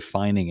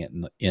redefining it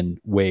in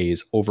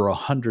ways over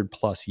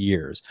 100+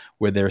 years,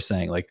 where they're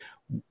saying, like,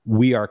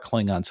 we are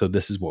Klingon, so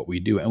this is what we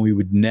do. And we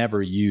would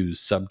never use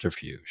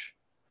subterfuge.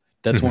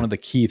 That's one of the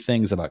key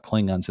things about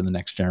Klingons in the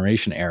Next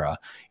Generation era,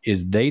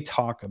 is they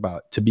talk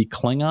about, to be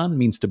Klingon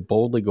means to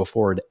boldly go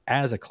forward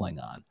as a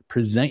Klingon,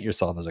 present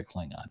yourself as a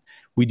Klingon.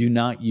 We do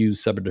not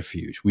use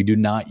subterfuge. We do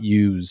not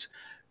use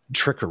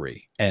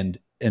trickery, and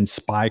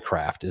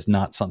spycraft is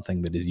not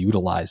something that is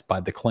utilized by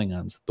the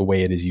Klingons the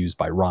way it is used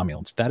by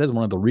Romulans. That is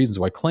one of the reasons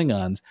why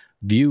Klingons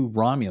view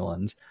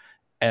Romulans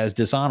as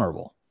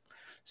dishonorable.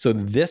 So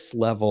this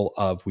level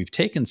of, we've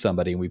taken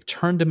somebody and we've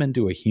turned him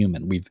into a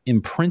human, we've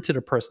imprinted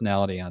a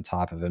personality on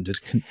top of him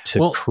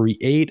to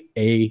create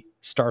a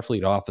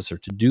Starfleet officer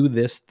to do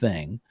this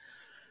thing,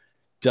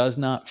 does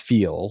not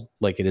feel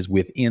like it is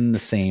within the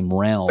same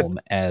realm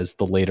as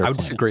the later Klingons.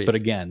 Disagree. But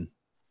again,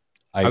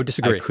 I would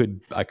disagree.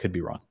 I could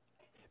be wrong.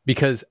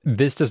 Because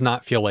this does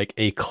not feel like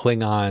a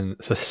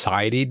Klingon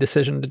society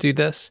decision to do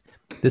this.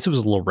 This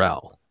was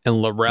Laurel. And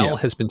Laurel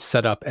has been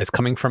set up as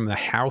coming from the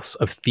house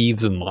of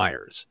thieves and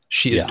liars.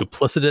 She is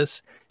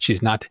duplicitous.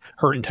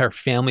 Her entire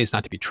family is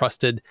not to be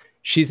trusted.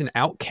 She's an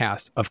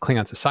outcast of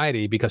Klingon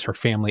society because her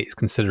family is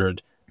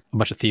considered a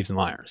bunch of thieves and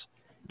liars.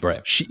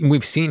 Right.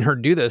 We've seen her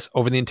do this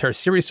over the entire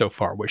series so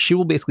far, where she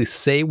will basically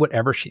say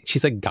whatever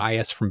she's like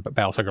Gaius from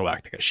Battlestar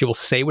Galactica. She will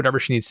say whatever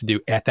she needs to do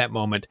at that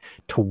moment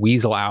to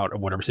weasel out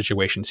of whatever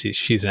situation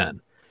she's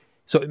in.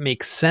 So it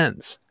makes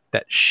sense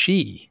that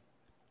she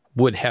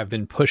would have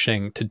been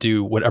pushing to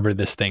do whatever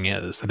this thing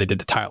is that they did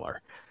to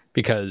Tyler,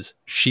 because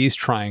she's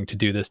trying to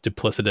do this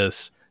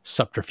duplicitous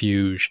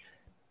subterfuge.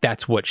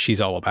 That's what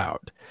she's all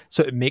about.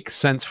 So it makes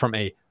sense from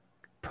a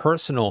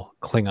personal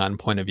Klingon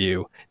point of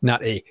view,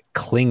 not a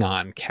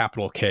Klingon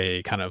capital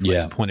K kind of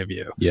point of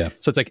view. Yeah.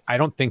 So it's like, I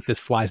don't think this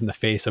flies in the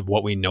face of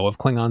what we know of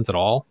Klingons at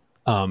all.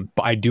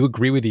 But I do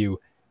agree with you.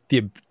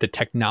 The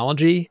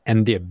technology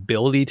and the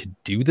ability to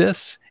do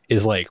this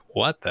is like,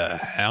 what the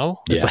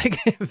hell? It's like,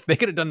 if they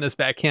could have done this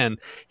back in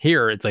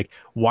here, it's like,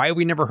 why have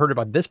we never heard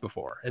about this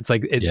before? It's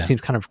like, it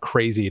seems kind of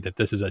crazy that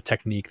this is a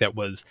technique that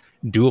was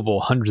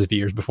doable hundreds of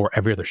years before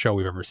every other show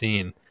we've ever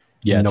seen.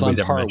 Yeah, it's on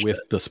par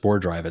with the spore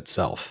drive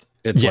itself.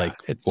 It's Yeah, like,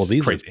 it's well,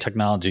 these crazy. are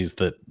technologies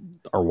that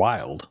are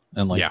wild.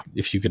 And like, Yeah.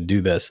 if you could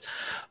do this,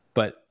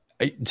 but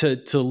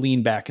to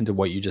lean back into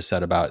what you just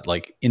said about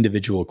like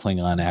individual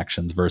Klingon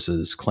actions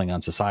versus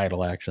Klingon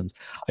societal actions,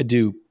 I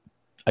do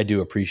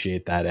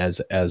appreciate that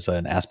as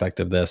an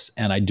aspect of this.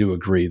 And I do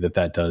agree that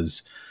that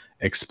does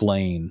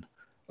explain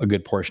a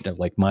good portion of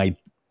like my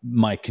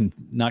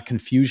not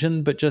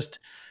confusion, but just,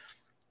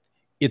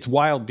 it's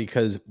wild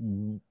because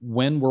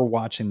when we're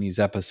watching these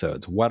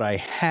episodes, what I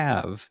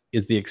have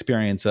is the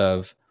experience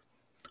of,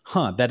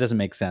 that doesn't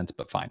make sense,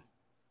 but fine.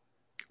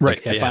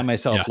 Right. Like I find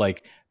myself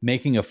like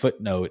making a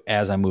footnote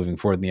as I'm moving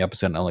forward in the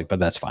episode, and I'm like, but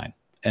that's fine.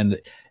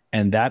 And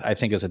that I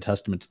think is a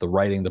testament to the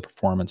writing, the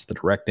performance, the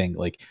directing.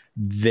 Like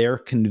they're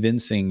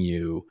convincing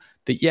you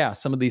that, yeah,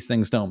 some of these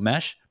things don't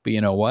mesh, but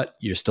you know what?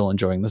 You're still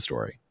enjoying the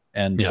story.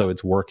 And so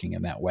it's working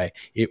in that way.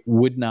 It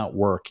would not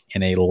work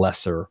in a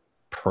lesser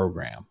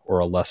program or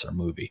a lesser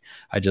movie.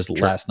 I just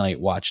last night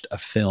watched a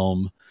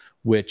film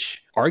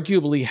which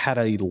arguably had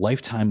a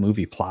Lifetime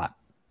movie plot,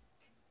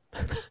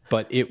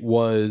 but it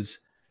was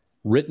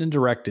written and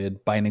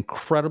directed by an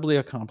incredibly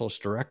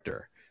accomplished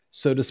director.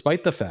 So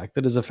despite the fact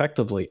that it is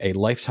effectively a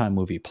Lifetime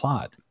movie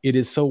plot, it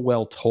is so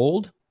well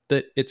told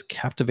that it's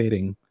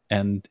captivating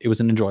and it was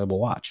an enjoyable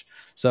watch.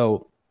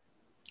 So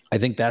I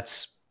think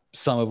that's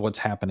some of what's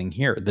happening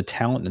here. The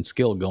talent and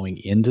skill going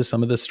into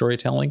some of this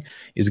storytelling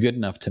is good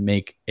enough to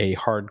make a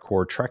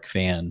hardcore Trek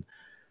fan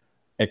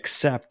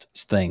accept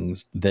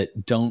things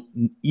that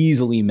don't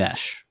easily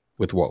mesh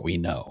with what we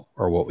know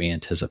or what we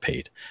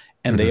anticipate.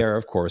 And they are,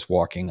 of course,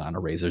 walking on a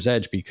razor's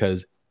edge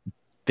because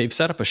they've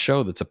set up a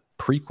show that's a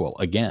prequel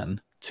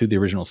again to the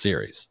original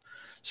series.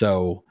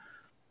 So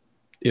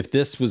if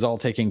this was all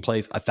taking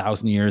place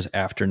 1,000 years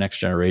after Next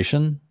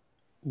Generation,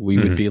 we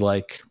would be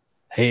like,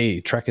 hey,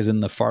 Trek is in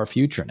the far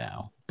future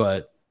now.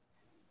 But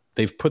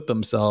they've put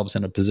themselves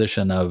in a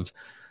position of,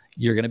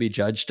 you're going to be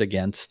judged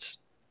against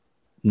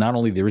not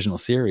only the original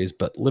series,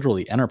 but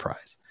literally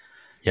Enterprise.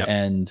 Yep.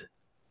 And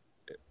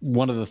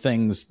one of the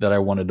things that I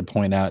wanted to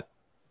point out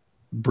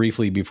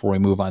briefly before we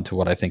move on to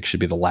what I think should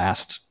be the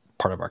last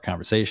part of our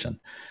conversation,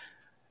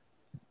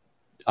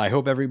 I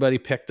hope everybody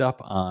picked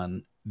up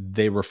on,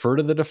 they refer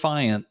to the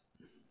Defiant.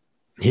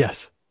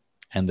 Yes.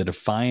 And the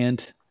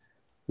Defiant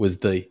was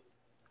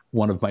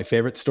one of my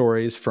favorite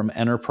stories from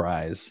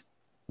Enterprise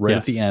right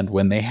at the end,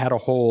 when they had a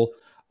whole,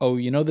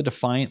 the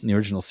Defiant in the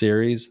original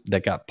series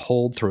that got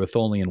pulled through a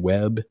Tholian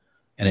web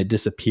and it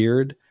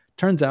disappeared.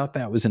 Turns out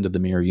that was into the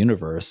mirror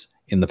universe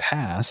in the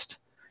past.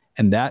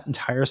 And that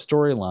entire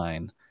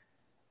storyline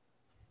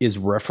is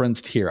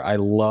referenced here. I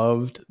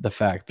loved the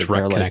fact that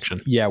direct they're connection.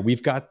 Like, yeah,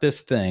 we've got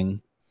this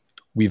thing.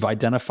 We've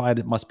identified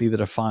it must be the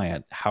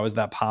Defiant. How is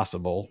that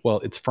possible? Well,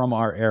 it's from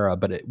our era,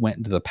 but it went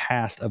into the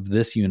past of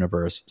this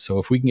universe. So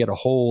if we can get a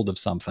hold of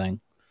something,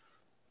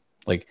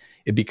 like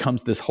it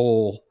becomes this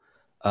whole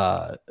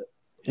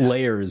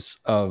layers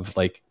of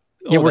like,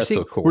 we're seeing,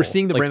 so cool. We're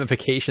seeing the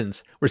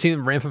ramifications. We're seeing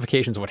the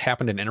ramifications of what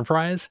happened in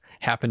Enterprise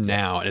happen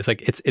now. And it's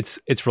like,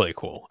 it's really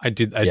cool. I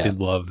did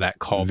love that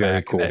callback.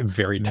 Very cool.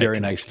 Very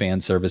nice fan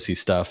servicey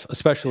stuff,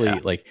 especially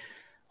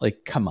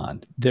like, come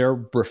on, they're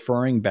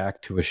referring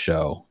back to a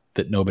show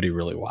that nobody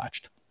really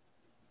watched.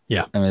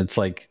 Yeah. I mean, it's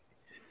like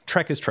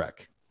Trek is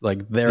Trek.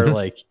 Like they're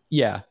like,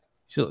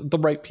 the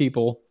right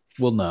people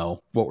will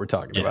know what we're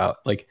talking about.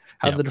 Like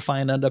how did the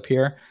Defiant end up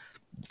here?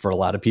 For a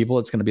lot of people,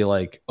 it's going to be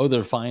like, the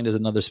Defiant is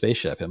another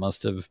spaceship. It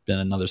must have been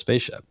another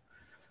spaceship.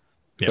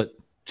 Yep. But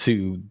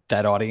to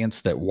that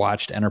audience that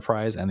watched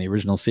Enterprise and the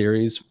original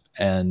series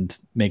and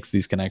makes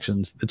these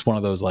connections, it's one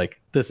of those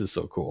like, this is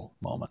so cool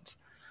moments.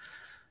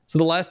 So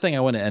the last thing I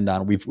want to end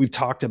on, we've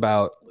talked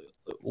about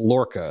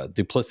Lorca,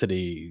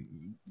 duplicity,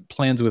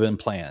 plans within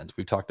plans.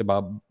 We've talked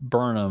about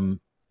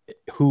Burnham,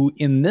 who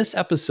in this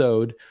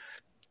episode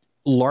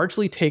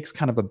largely takes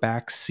kind of a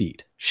back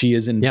seat. She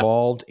is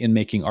involved in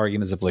making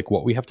arguments of like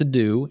what we have to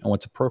do and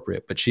what's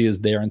appropriate, but she is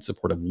there in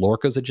support of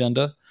Lorca's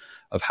agenda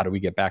of how do we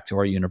get back to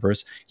our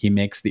universe. He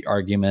makes the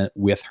argument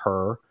with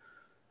her.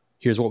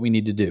 Here's what we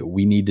need to do.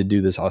 We need to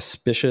do this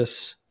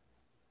auspicious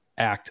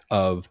act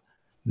of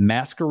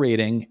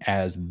masquerading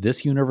as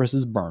this universe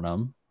is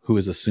Burnham, who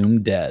is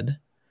assumed dead,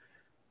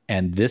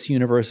 and this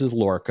universe is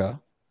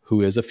Lorca,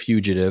 who is a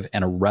fugitive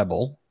and a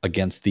rebel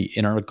against the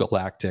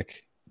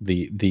intergalactic,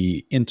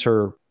 the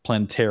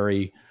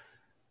interplanetary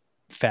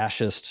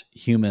fascist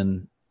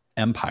human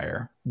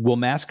empire. We'll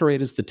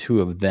masquerade as the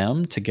two of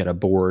them to get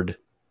aboard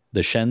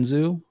the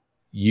Shenzhou.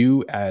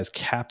 You, as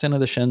captain of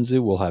the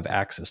Shenzhou, will have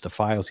access to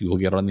files. You will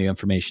get on the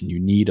information you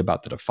need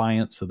about the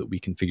Defiant so that we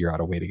can figure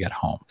out a way to get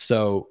home.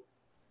 So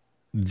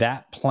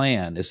that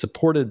plan is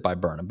supported by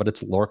Burnham, but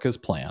it's Lorca's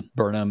plan.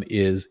 Burnham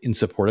is in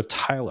support of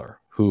Tyler,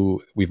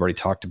 who we've already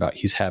talked about.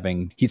 He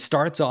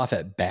starts off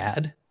at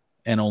bad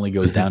and only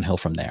goes downhill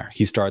from there.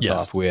 He starts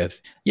off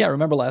with,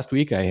 remember last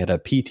week I had a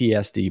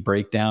PTSD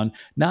breakdown.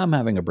 Now I'm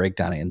having a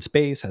breakdown in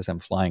space as I'm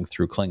flying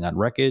through Klingon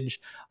wreckage.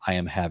 I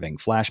am having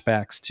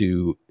flashbacks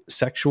to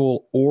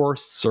sexual or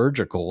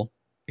surgical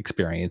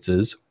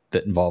experiences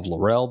that involve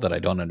Laurel that I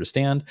don't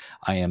understand.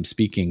 I am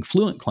speaking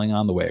fluent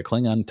Klingon the way a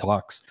Klingon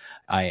talks.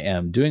 I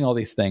am doing all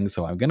these things.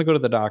 So I'm going to go to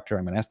the doctor.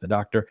 I'm going to ask the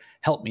doctor,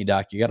 help me,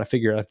 doc. You got to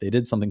figure out if they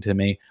did something to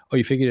me. Oh,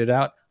 you figured it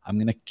out? I'm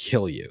going to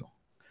kill you.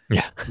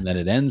 Yeah. And then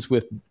it ends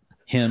with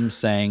him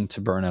saying to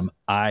Burnham,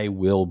 I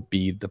will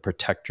be the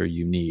protector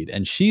you need.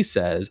 And she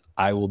says,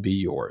 I will be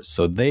yours.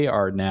 So they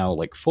are now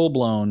like full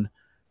blown,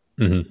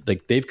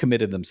 like they've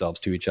committed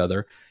themselves to each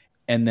other,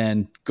 and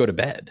then go to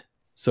bed.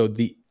 So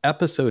the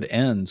episode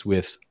ends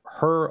with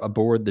her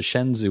aboard the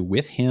Shenzhou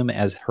with him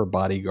as her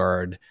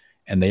bodyguard,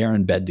 and they are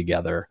in bed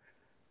together,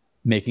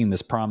 making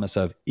this promise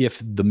of,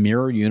 if the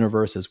mirror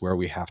universe is where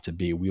we have to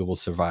be, we will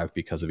survive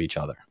because of each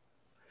other.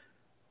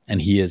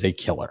 And he is a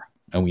killer,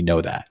 and we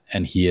know that.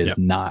 And he is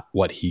not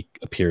what he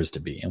appears to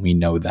be, and we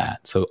know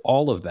that. So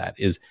all of that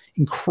is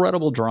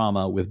incredible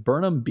drama, with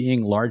Burnham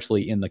being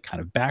largely in the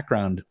kind of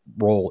background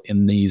role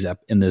in these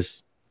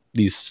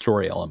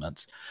story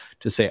elements,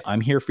 to say, I'm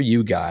here for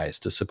you guys,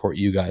 to support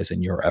you guys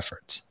in your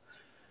efforts.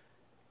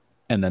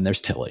 And then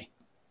there's Tilly.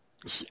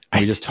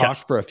 We just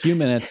talked for a few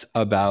minutes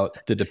about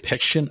the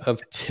depiction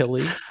of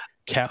Tilly,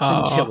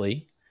 Captain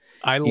Tilly.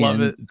 I love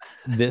it.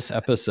 This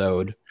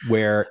episode,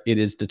 where it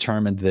is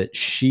determined that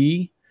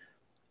she,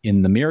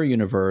 in the mirror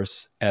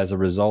universe, as a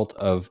result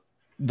of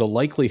the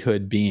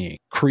likelihood being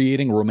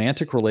creating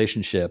romantic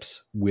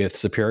relationships with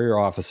superior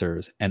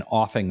officers and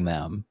offing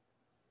them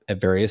at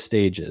various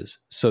stages,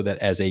 so that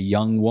as a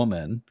young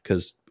woman,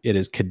 because it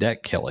is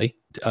Cadet Tilly,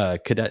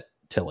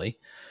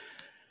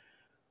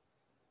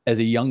 as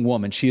a young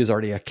woman, she is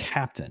already a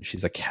captain.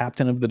 She's a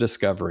captain of the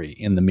Discovery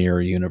in the mirror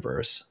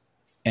universe.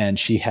 And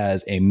she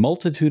has a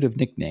multitude of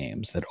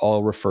nicknames that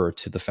all refer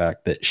to the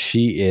fact that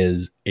she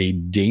is a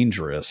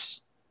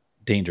dangerous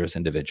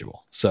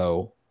individual.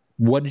 So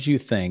what did you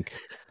think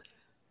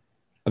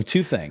of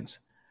two things?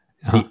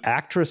 The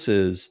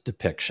actress's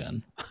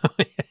depiction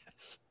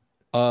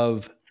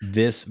of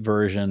this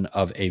version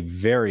of a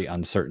very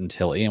uncertain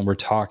Tilly, and we're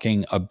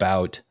talking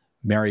about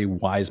Mary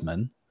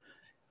Wiseman.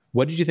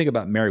 What did you think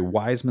about Mary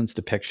Wiseman's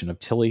depiction of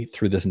Tilly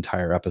through this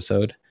entire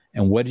episode?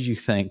 And what did you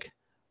think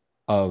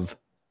of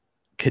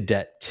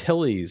Cadet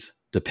Tilly's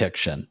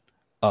depiction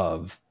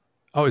of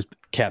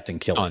Captain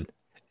Killen?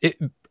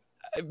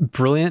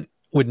 Brilliant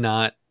would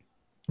not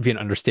be an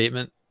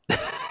understatement.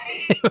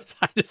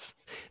 This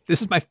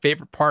is my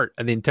favorite part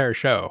of the entire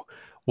show,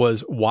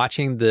 was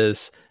watching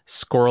this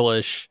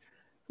squirrelish,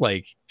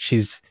 like,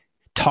 she's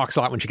talks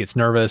a lot when she gets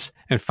nervous,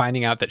 and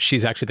finding out that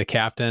she's actually the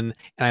captain.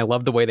 And I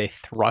love the way they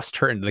thrust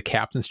her into the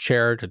captain's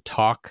chair to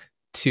talk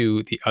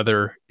to the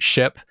other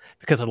ship,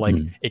 because they're like,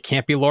 it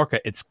can't be Lorca,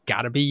 it's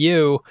got to be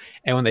you.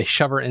 And when they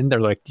shove her in, they're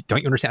like,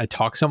 don't you understand I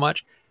talk so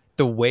much?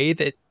 The way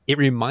that it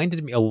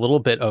reminded me a little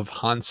bit of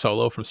Han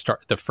Solo from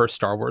the first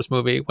Star Wars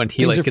movie, when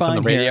he like gets on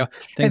the radio.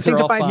 Things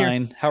are all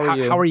fine. Here.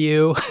 How are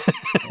you?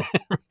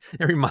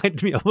 It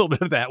reminded me a little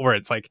bit of that, where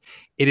it's like,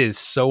 it is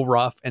so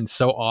rough and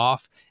so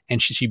off,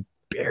 and she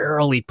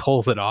barely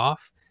pulls it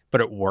off,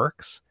 but it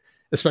works.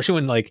 Especially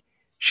when like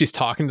she's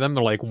talking to them,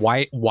 they're like,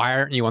 why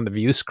aren't you on the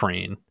view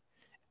screen?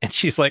 And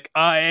she's like,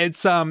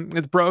 it's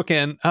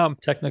broken.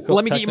 Technical.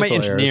 Let me get you my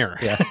engineer.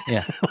 Errors.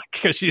 Yeah.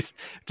 Because she's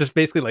just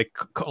basically like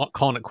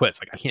calling it quits.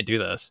 Like, I can't do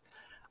this.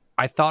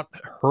 I thought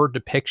her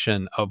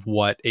depiction of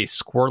what a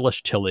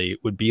squirrelish Tilly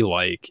would be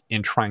like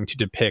in trying to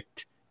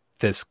depict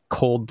this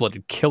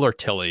cold-blooded killer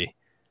Tilly,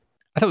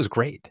 I thought it was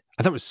great.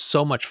 I thought it was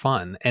so much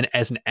fun. And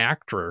as an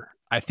actor,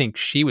 I think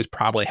she was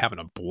probably having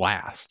a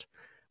blast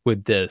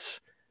with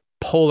this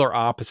polar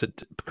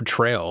opposite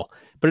portrayal.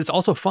 But it's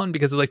also fun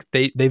because like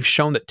they've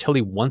shown that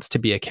Tilly wants to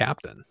be a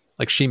captain.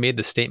 Like, she made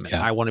the statement,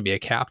 I want to be a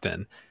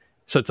captain.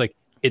 So it's like,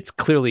 it's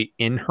clearly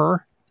in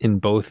her in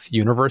both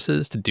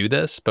universes to do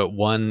this, but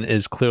one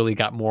is clearly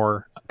got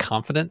more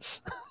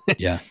confidence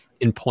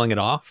in pulling it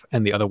off,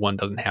 and the other one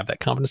doesn't have that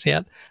confidence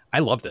yet. I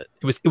loved it.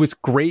 It was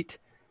great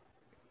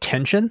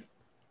tension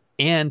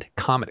and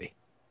comedy.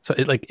 So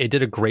it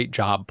did a great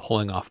job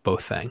pulling off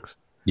both things.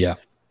 Yeah.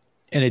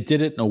 And it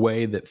did it in a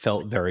way that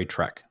felt very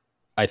Trek.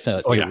 I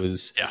thought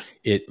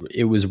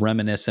it was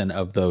reminiscent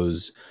of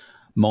those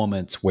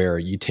moments where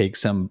you take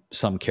some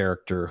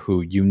character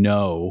who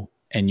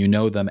and you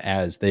know them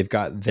as they've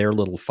got their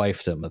little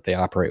fiefdom that they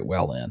operate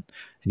well in, and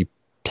you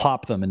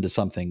plop them into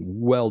something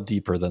well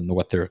deeper than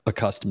what they're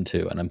accustomed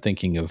to. And I'm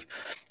thinking of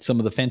some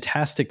of the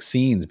fantastic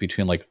scenes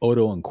between like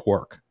Odo and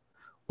Quark,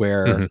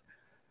 where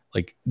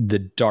like the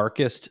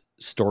darkest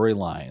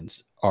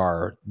storylines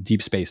are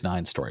Deep Space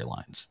Nine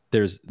storylines.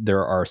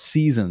 There are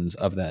seasons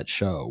of that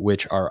show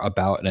which are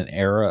about an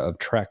era of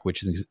Trek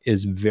which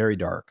is very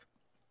dark,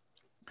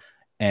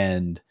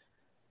 and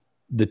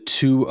the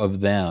two of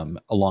them,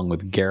 along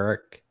with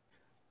Garrick,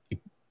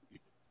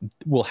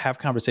 will have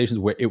conversations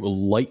where it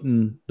will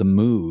lighten the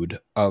mood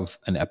of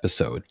an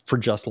episode for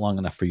just long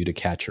enough for you to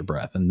catch your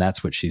breath. And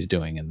that's what she's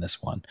doing in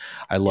this one.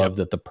 I love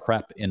that the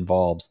prep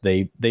involves,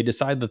 they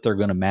decide that they're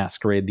going to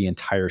masquerade the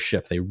entire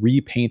ship. They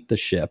repaint the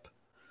ship,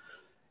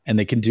 and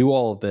they can do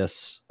all of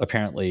this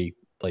apparently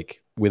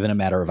like within a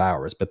matter of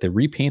hours, but they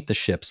repaint the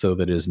ship so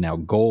that it is now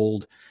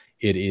gold.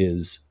 It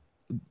is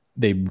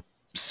they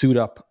suit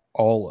up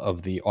all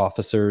of the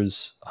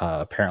officers,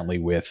 apparently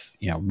with,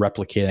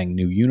 replicating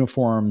new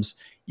uniforms,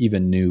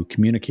 even new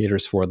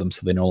communicators for them.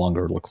 So they no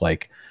longer look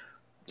like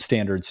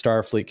standard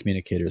Starfleet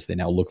communicators. They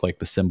now look like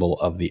the symbol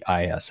of the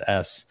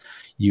ISS.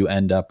 You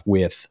end up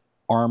with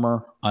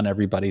armor on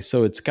everybody.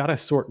 So it's got a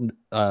sort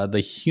of, the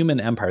human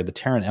empire, the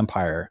Terran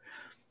Empire,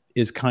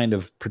 is kind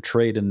of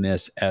portrayed in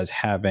this as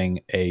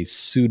having a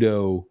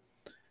pseudo,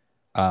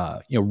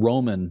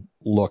 Roman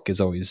look is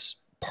always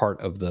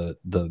part of the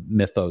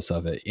mythos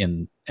of it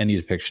in any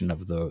depiction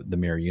of the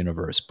mirror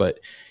universe. But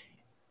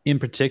in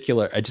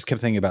particular, I just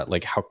kept thinking about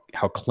like how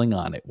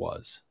Klingon it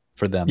was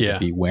for them to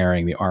be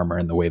wearing the armor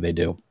in the way they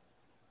do.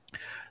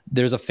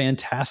 There's a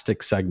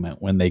fantastic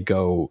segment when they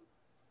go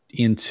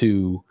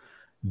into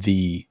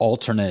the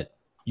alternate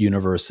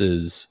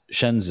universe's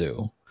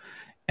Shenzhou,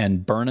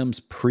 and Burnham's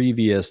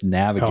previous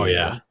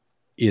navigator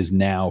is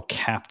now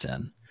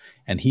captain,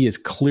 and he is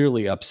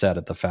clearly upset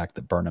at the fact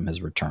that Burnham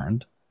has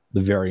returned.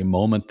 The very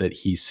moment that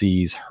he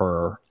sees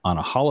her on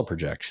a holo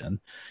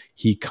projection,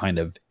 he kind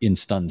of in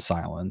stunned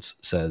silence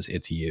says,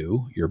 "It's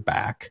you, you're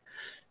back."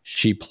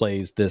 She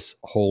plays this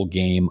whole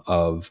game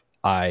of,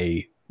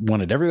 I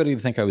wanted everybody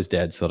to think I was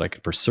dead so that I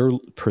could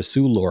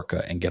pursue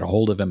Lorca and get a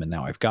hold of him, and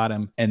now I've got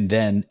him. And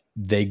then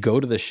they go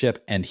to the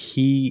ship, and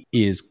he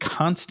is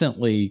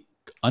constantly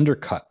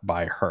undercut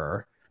by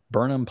her.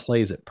 Burnham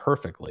plays it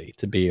perfectly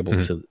to be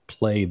able to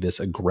play this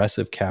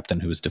aggressive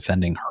captain who is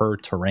defending her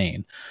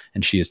terrain.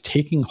 And she is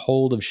taking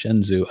hold of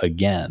Shenzhou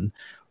again,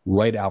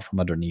 right out from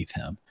underneath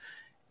him.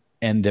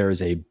 And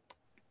there's a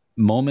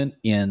moment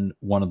in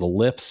one of the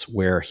lifts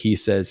where he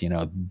says,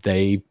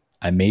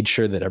 I made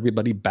sure that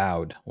everybody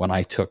bowed when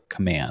I took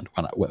command.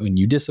 When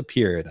you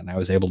disappeared and I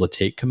was able to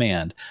take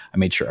command, I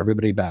made sure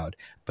everybody bowed,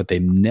 but they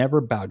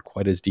never bowed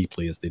quite as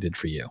deeply as they did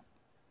for you.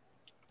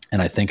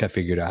 And I think I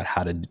figured out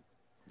how to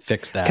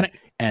fix that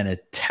and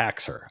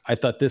attacks her. I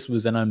thought this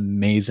was an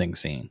amazing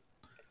scene.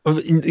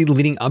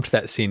 Leading up to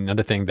that scene,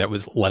 another thing that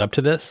was led up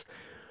to this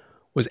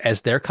was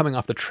as they're coming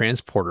off the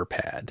transporter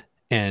pad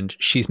and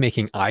she's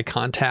making eye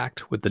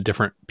contact with the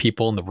different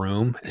people in the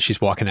room as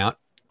she's walking out,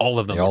 all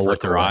of them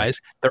avert their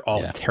eyes. They're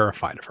all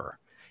terrified of her.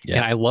 Yeah.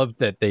 And I loved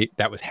that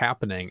that was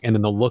happening. And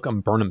then the look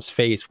on Burnham's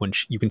face when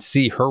you can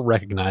see her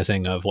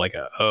recognizing of like,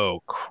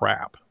 oh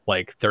crap,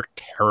 like they're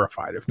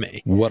terrified of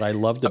me. What I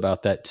loved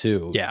about that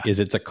too is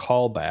it's a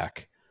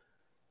callback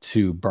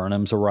to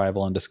Burnham's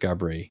arrival on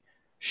Discovery.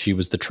 She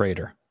was the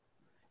traitor.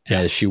 And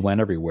as she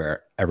went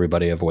everywhere,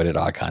 everybody avoided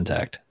eye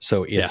contact.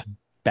 So it's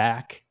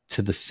back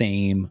to the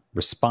same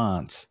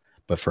response,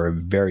 but for a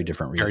very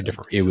different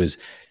reason.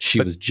 She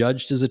was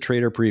judged as a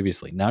traitor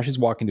previously. Now she's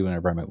walking to an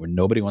environment where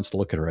nobody wants to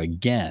look at her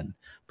again.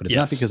 But it's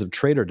not because of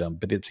traitordom,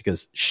 but it's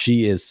because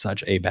she is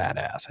such a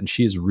badass, and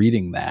she is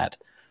reading that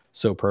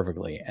so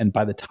perfectly. And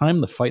by the time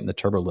the fight in the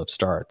turbolift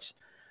starts,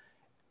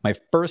 my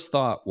first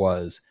thought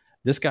was,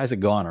 this guy's a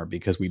goner,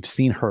 because we've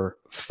seen her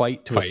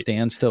fight to a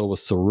standstill with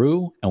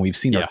Saru, and we've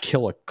seen her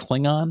kill a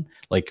Klingon.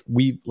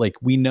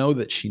 We know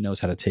that she knows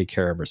how to take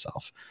care of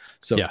herself.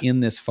 So in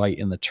this fight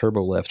in the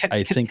turbolift,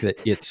 I think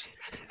that it's,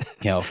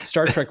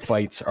 Star Trek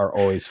fights are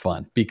always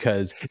fun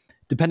because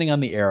depending on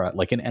the era,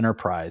 like in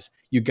Enterprise,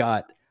 you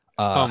got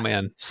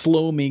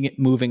slow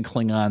moving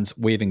Klingons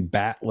waving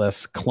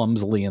batless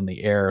clumsily in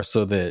the air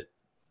so that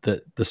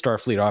the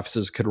Starfleet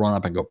officers could run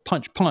up and go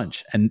punch,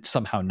 punch, and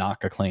somehow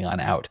knock a Klingon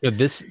out.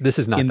 This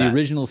is not in the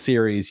original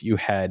series. You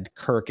had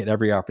Kirk at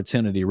every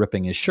opportunity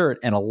ripping his shirt,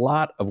 and a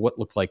lot of what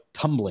looked like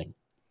tumbling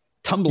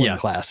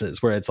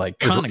classes where it's like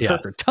Khan and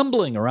Kirk are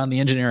tumbling around the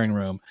engineering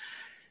room.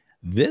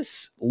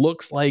 This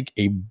looks like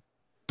a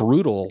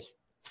brutal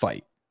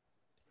fight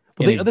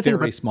in a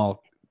very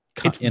small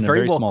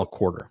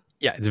quarter.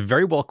 Yeah, it's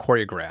very well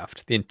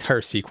choreographed, the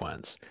entire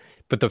sequence.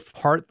 But the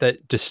part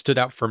that just stood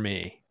out for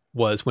me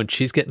was when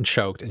she's getting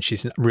choked and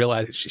she's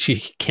realized she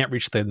can't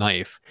reach the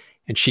knife,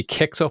 and she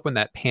kicks open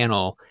that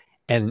panel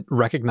and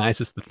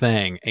recognizes the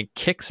thing and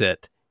kicks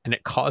it, and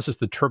it causes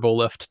the turbo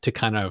lift to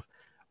kind of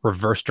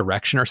reverse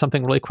direction or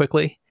something really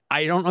quickly.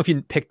 I don't know if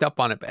you picked up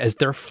on it, but as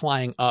they're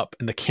flying up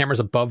and the camera's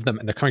above them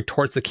and they're coming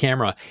towards the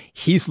camera,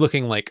 he's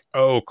looking like,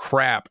 oh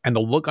crap. And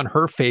the look on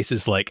her face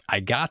is like,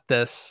 I got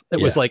this.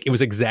 It was like, it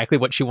was exactly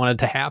what she wanted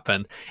to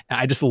happen. And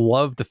I just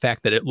love the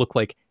fact that it looked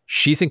like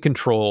she's in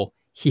control.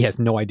 He has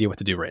no idea what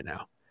to do right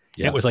now.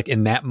 Yeah. It was like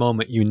in that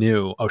moment you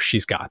knew, oh,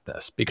 she's got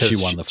this because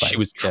she won the fight. She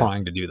was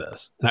trying to do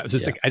this. And I was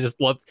just like, I just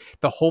loved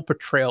the whole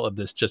portrayal of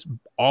this just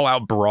all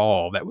out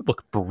brawl that would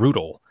look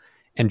brutal,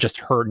 and just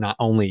her not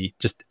only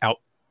just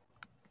out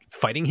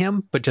fighting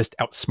him, but just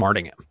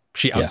outsmarting him.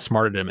 She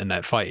outsmarted him in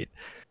that fight.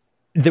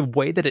 The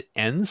way that it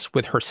ends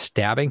with her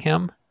stabbing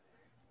him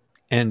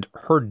and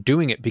her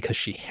doing it because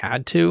she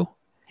had to,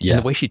 and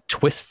the way she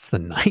twists the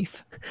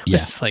knife,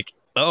 was just like,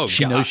 oh,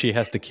 she knows she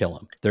has to kill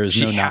him.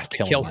 There's no not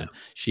killing him.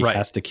 She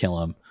has to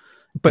kill him.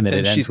 But and then it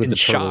ends she's with the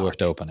shock, turbo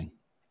lift opening.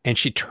 And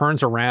she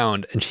turns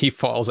around and she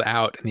falls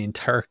out, and the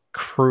entire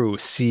crew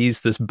sees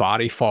this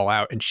body fall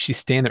out, and she's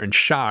standing there in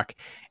shock.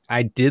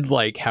 I did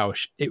like how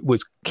it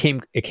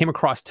came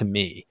across to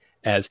me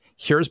as,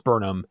 here's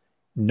Burnham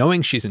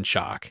knowing she's in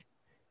shock,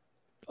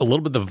 a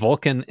little bit the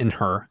Vulcan in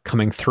her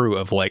coming through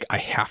of like, I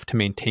have to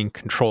maintain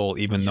control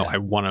even though I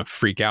want to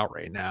freak out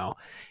right now,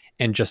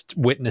 and just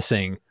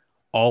witnessing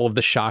all of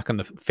the shock on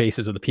the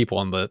faces of the people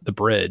on the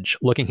bridge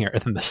looking here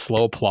and then the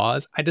slow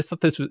applause. I just thought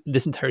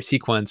this entire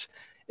sequence,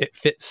 it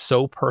fits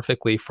so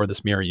perfectly for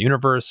this mirror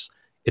universe.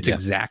 It's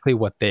exactly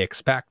what they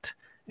expect.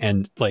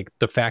 And like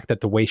the fact that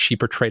the way she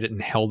portrayed it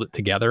and held it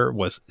together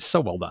was so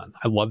well done.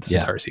 I love this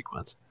entire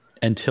sequence.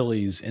 And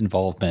Tilly's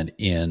involvement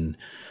in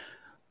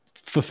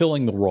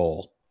fulfilling the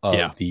role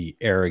of the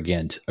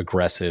arrogant,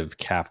 aggressive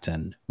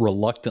captain,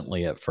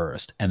 reluctantly at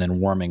first, and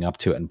then warming up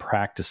to it and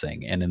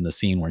practicing. And in the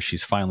scene where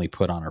she's finally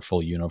put on her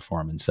full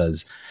uniform and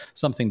says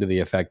something to the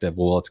effect of,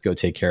 well, let's go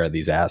take care of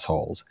these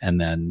assholes.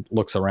 And then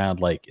looks around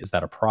like, is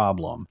that a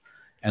problem?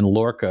 And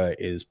Lorca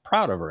is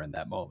proud of her in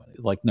that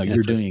moment. Like, no,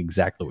 you're doing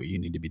exactly what you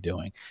need to be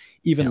doing.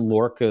 Even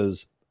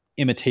Lorca's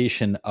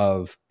imitation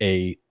of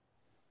a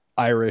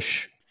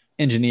Irish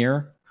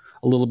engineer,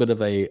 a little bit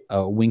of a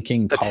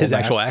winking callback. That's his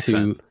actual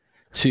accent.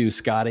 To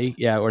Scotty,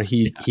 where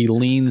he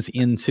leans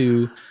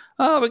into,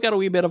 we got a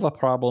wee bit of a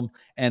problem,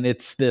 and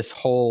it's this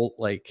whole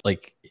like,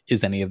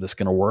 is any of this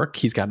going to work?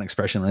 He's got an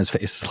expression on his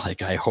face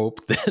like, I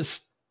hope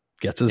this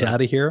gets us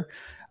out of here.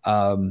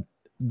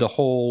 The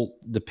whole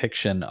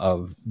depiction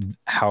of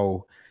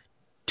how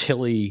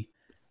Tilly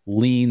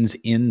leans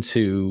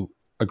into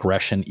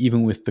aggression,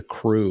 even with the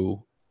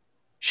crew,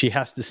 she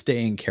has to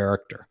stay in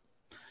character.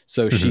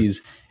 So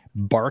she's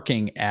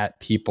barking at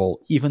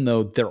people, even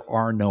though there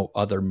are no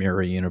other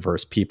mirror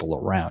universe people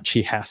around.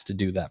 She has to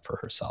do that for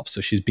herself. So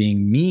she's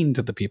being mean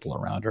to the people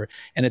around her.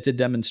 And it's a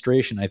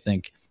demonstration, I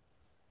think,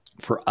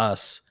 for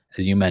us,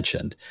 as you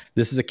mentioned,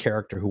 this is a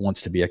character who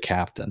wants to be a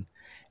captain.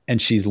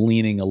 And she's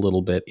leaning a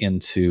little bit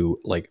into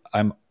like,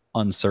 I'm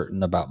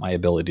uncertain about my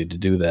ability to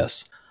do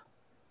this,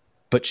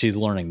 but she's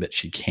learning that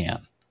she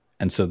can.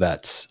 And so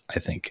that's, I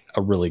think,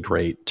 a really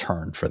great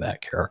turn for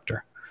that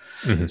character.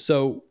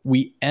 So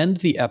we end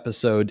the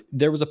episode.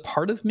 There was a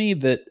part of me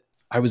that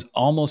I was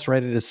almost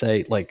ready to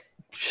say, like,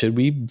 should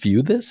we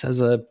view this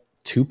as a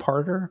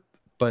two-parter?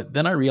 But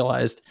then I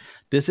realized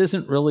this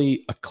isn't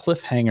really a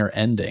cliffhanger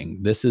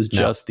ending. This is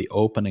just the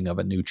opening of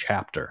a new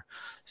chapter.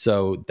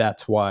 So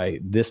that's why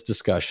this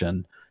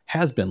discussion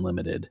has been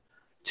limited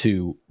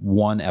to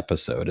one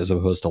episode as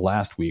opposed to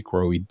last week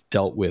where we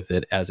dealt with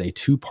it as a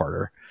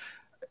two-parter.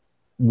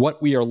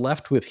 What we are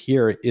left with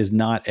here is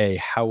not a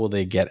how will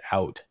they get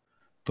out,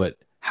 but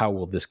how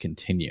will this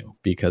continue?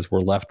 Because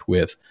we're left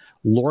with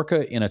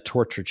Lorca in a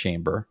torture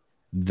chamber.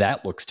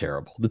 That looks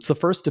terrible. That's the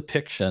first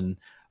depiction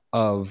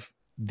of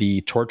the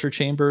torture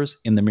chambers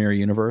in the mirror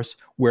universe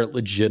where it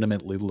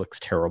legitimately looks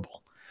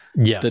terrible.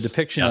 Yes. The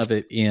depiction of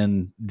it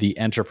in the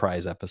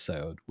Enterprise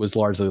episode was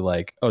largely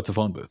like, oh, it's a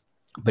phone booth.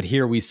 But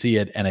here we see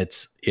it, and it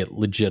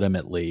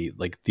legitimately,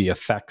 like, the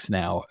effects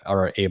now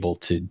are able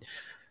to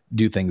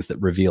do things that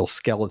reveal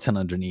skeleton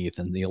underneath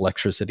and the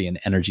electricity and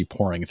energy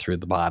pouring through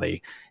the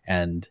body.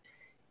 And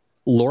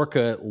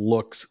Lorca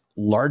looks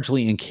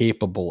largely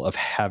incapable of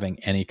having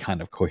any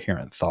kind of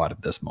coherent thought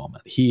at this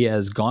moment. He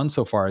has gone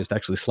so far as to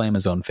actually slam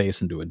his own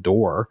face into a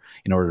door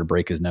in order to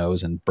break his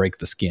nose and break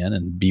the skin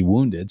and be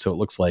wounded. So it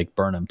looks like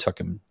Burnham took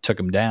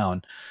him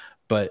down.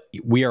 But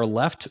we are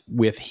left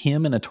with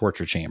him in a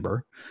torture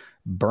chamber,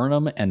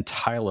 Burnham and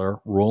Tyler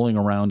rolling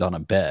around on a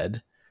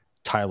bed.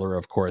 Tyler,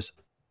 of course,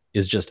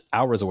 is just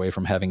hours away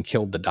from having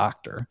killed the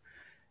doctor.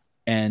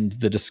 And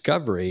the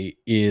Discovery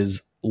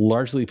is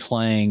largely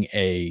playing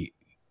a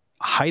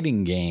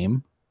hiding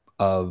game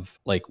of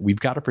like, we've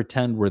got to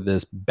pretend we're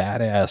this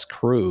badass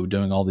crew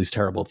doing all these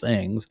terrible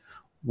things,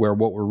 where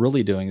what we're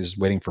really doing is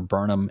waiting for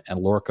Burnham and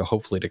Lorca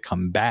hopefully to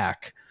come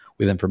back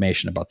with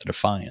information about the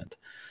Defiant.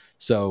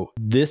 So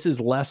this is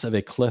less of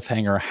a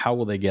cliffhanger, how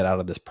will they get out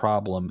of this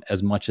problem,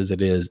 as much as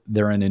it is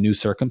they're in a new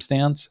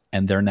circumstance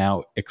and they're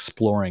now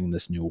exploring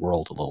this new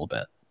world a little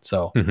bit.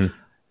 So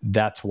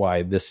that's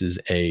why this is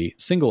a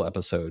single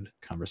episode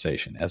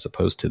conversation as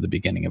opposed to the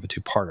beginning of a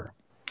two-parter.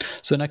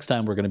 So next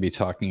time we're going to be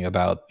talking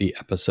about the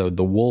episode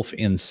The Wolf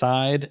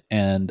Inside.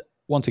 And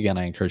once again,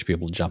 I encourage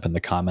people to jump in the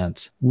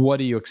comments. What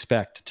do you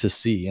expect to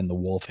see in The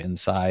Wolf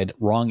Inside?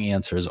 Wrong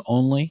answers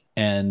only.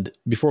 And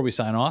before we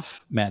sign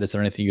off, Matt, is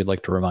there anything you'd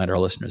like to remind our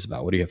listeners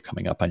about? What do you have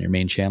coming up on your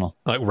main channel?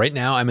 Right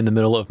now, I'm in the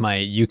middle of my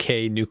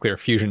UK nuclear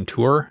fusion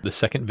tour. The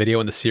second video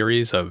in the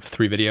series of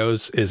 3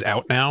 videos is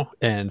out now.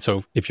 And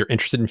so if you're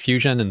interested in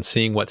fusion and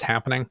seeing what's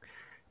happening,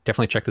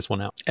 definitely check this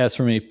one out. As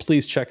for me,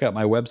 please check out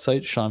my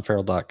website,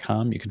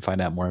 seanfarrell.com. You can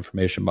find out more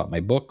information about my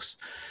books.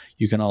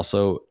 You can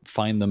also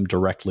find them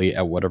directly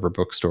at whatever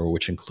bookstore,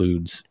 which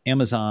includes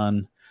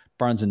Amazon,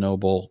 Barnes &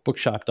 Noble,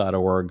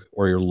 bookshop.org,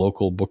 or your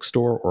local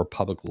bookstore or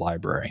public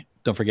library.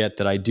 Don't forget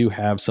that I do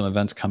have some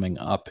events coming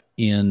up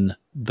in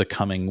the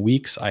coming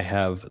weeks. I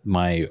have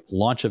my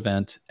launch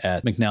event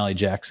at McNally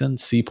Jackson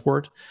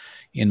Seaport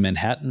in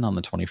Manhattan on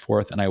the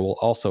 24th, and I will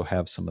also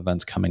have some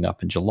events coming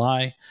up in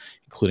July,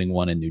 including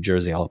one in New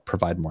Jersey. I'll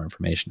provide more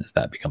information as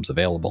that becomes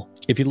available.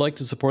 If you'd like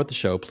to support the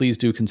show, please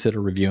do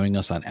consider reviewing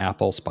us on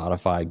Apple,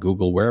 Spotify,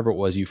 Google, wherever it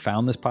was you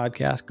found this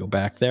podcast. Go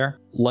back there.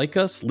 Like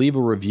us, leave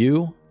a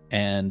review,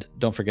 and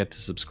don't forget to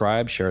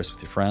subscribe, share us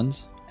with your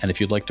friends. And if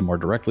you'd like to more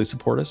directly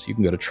support us, you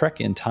can go to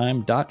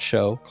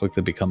trekintime.show, click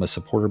the Become a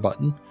Supporter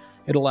button.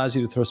 It allows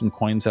you to throw some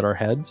coins at our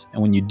heads.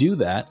 And when you do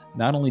that,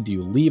 not only do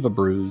you leave a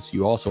bruise,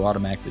 you also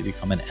automatically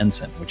become an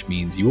ensign, which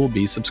means you will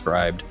be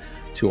subscribed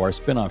to our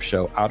spin-off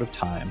show, Out of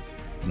Time,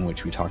 in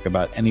which we talk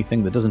about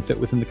anything that doesn't fit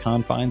within the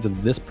confines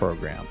of this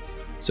program.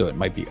 So it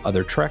might be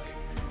other Trek,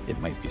 it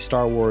might be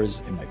Star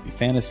Wars, it might be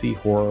fantasy,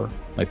 horror,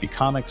 it might be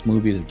comics,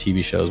 movies, or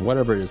TV shows,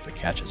 whatever it is that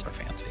catches our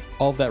fancy.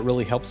 All of that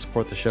really helps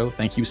support the show.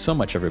 Thank you so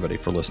much, everybody,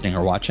 for listening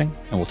or watching,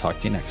 and we'll talk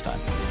to you next time.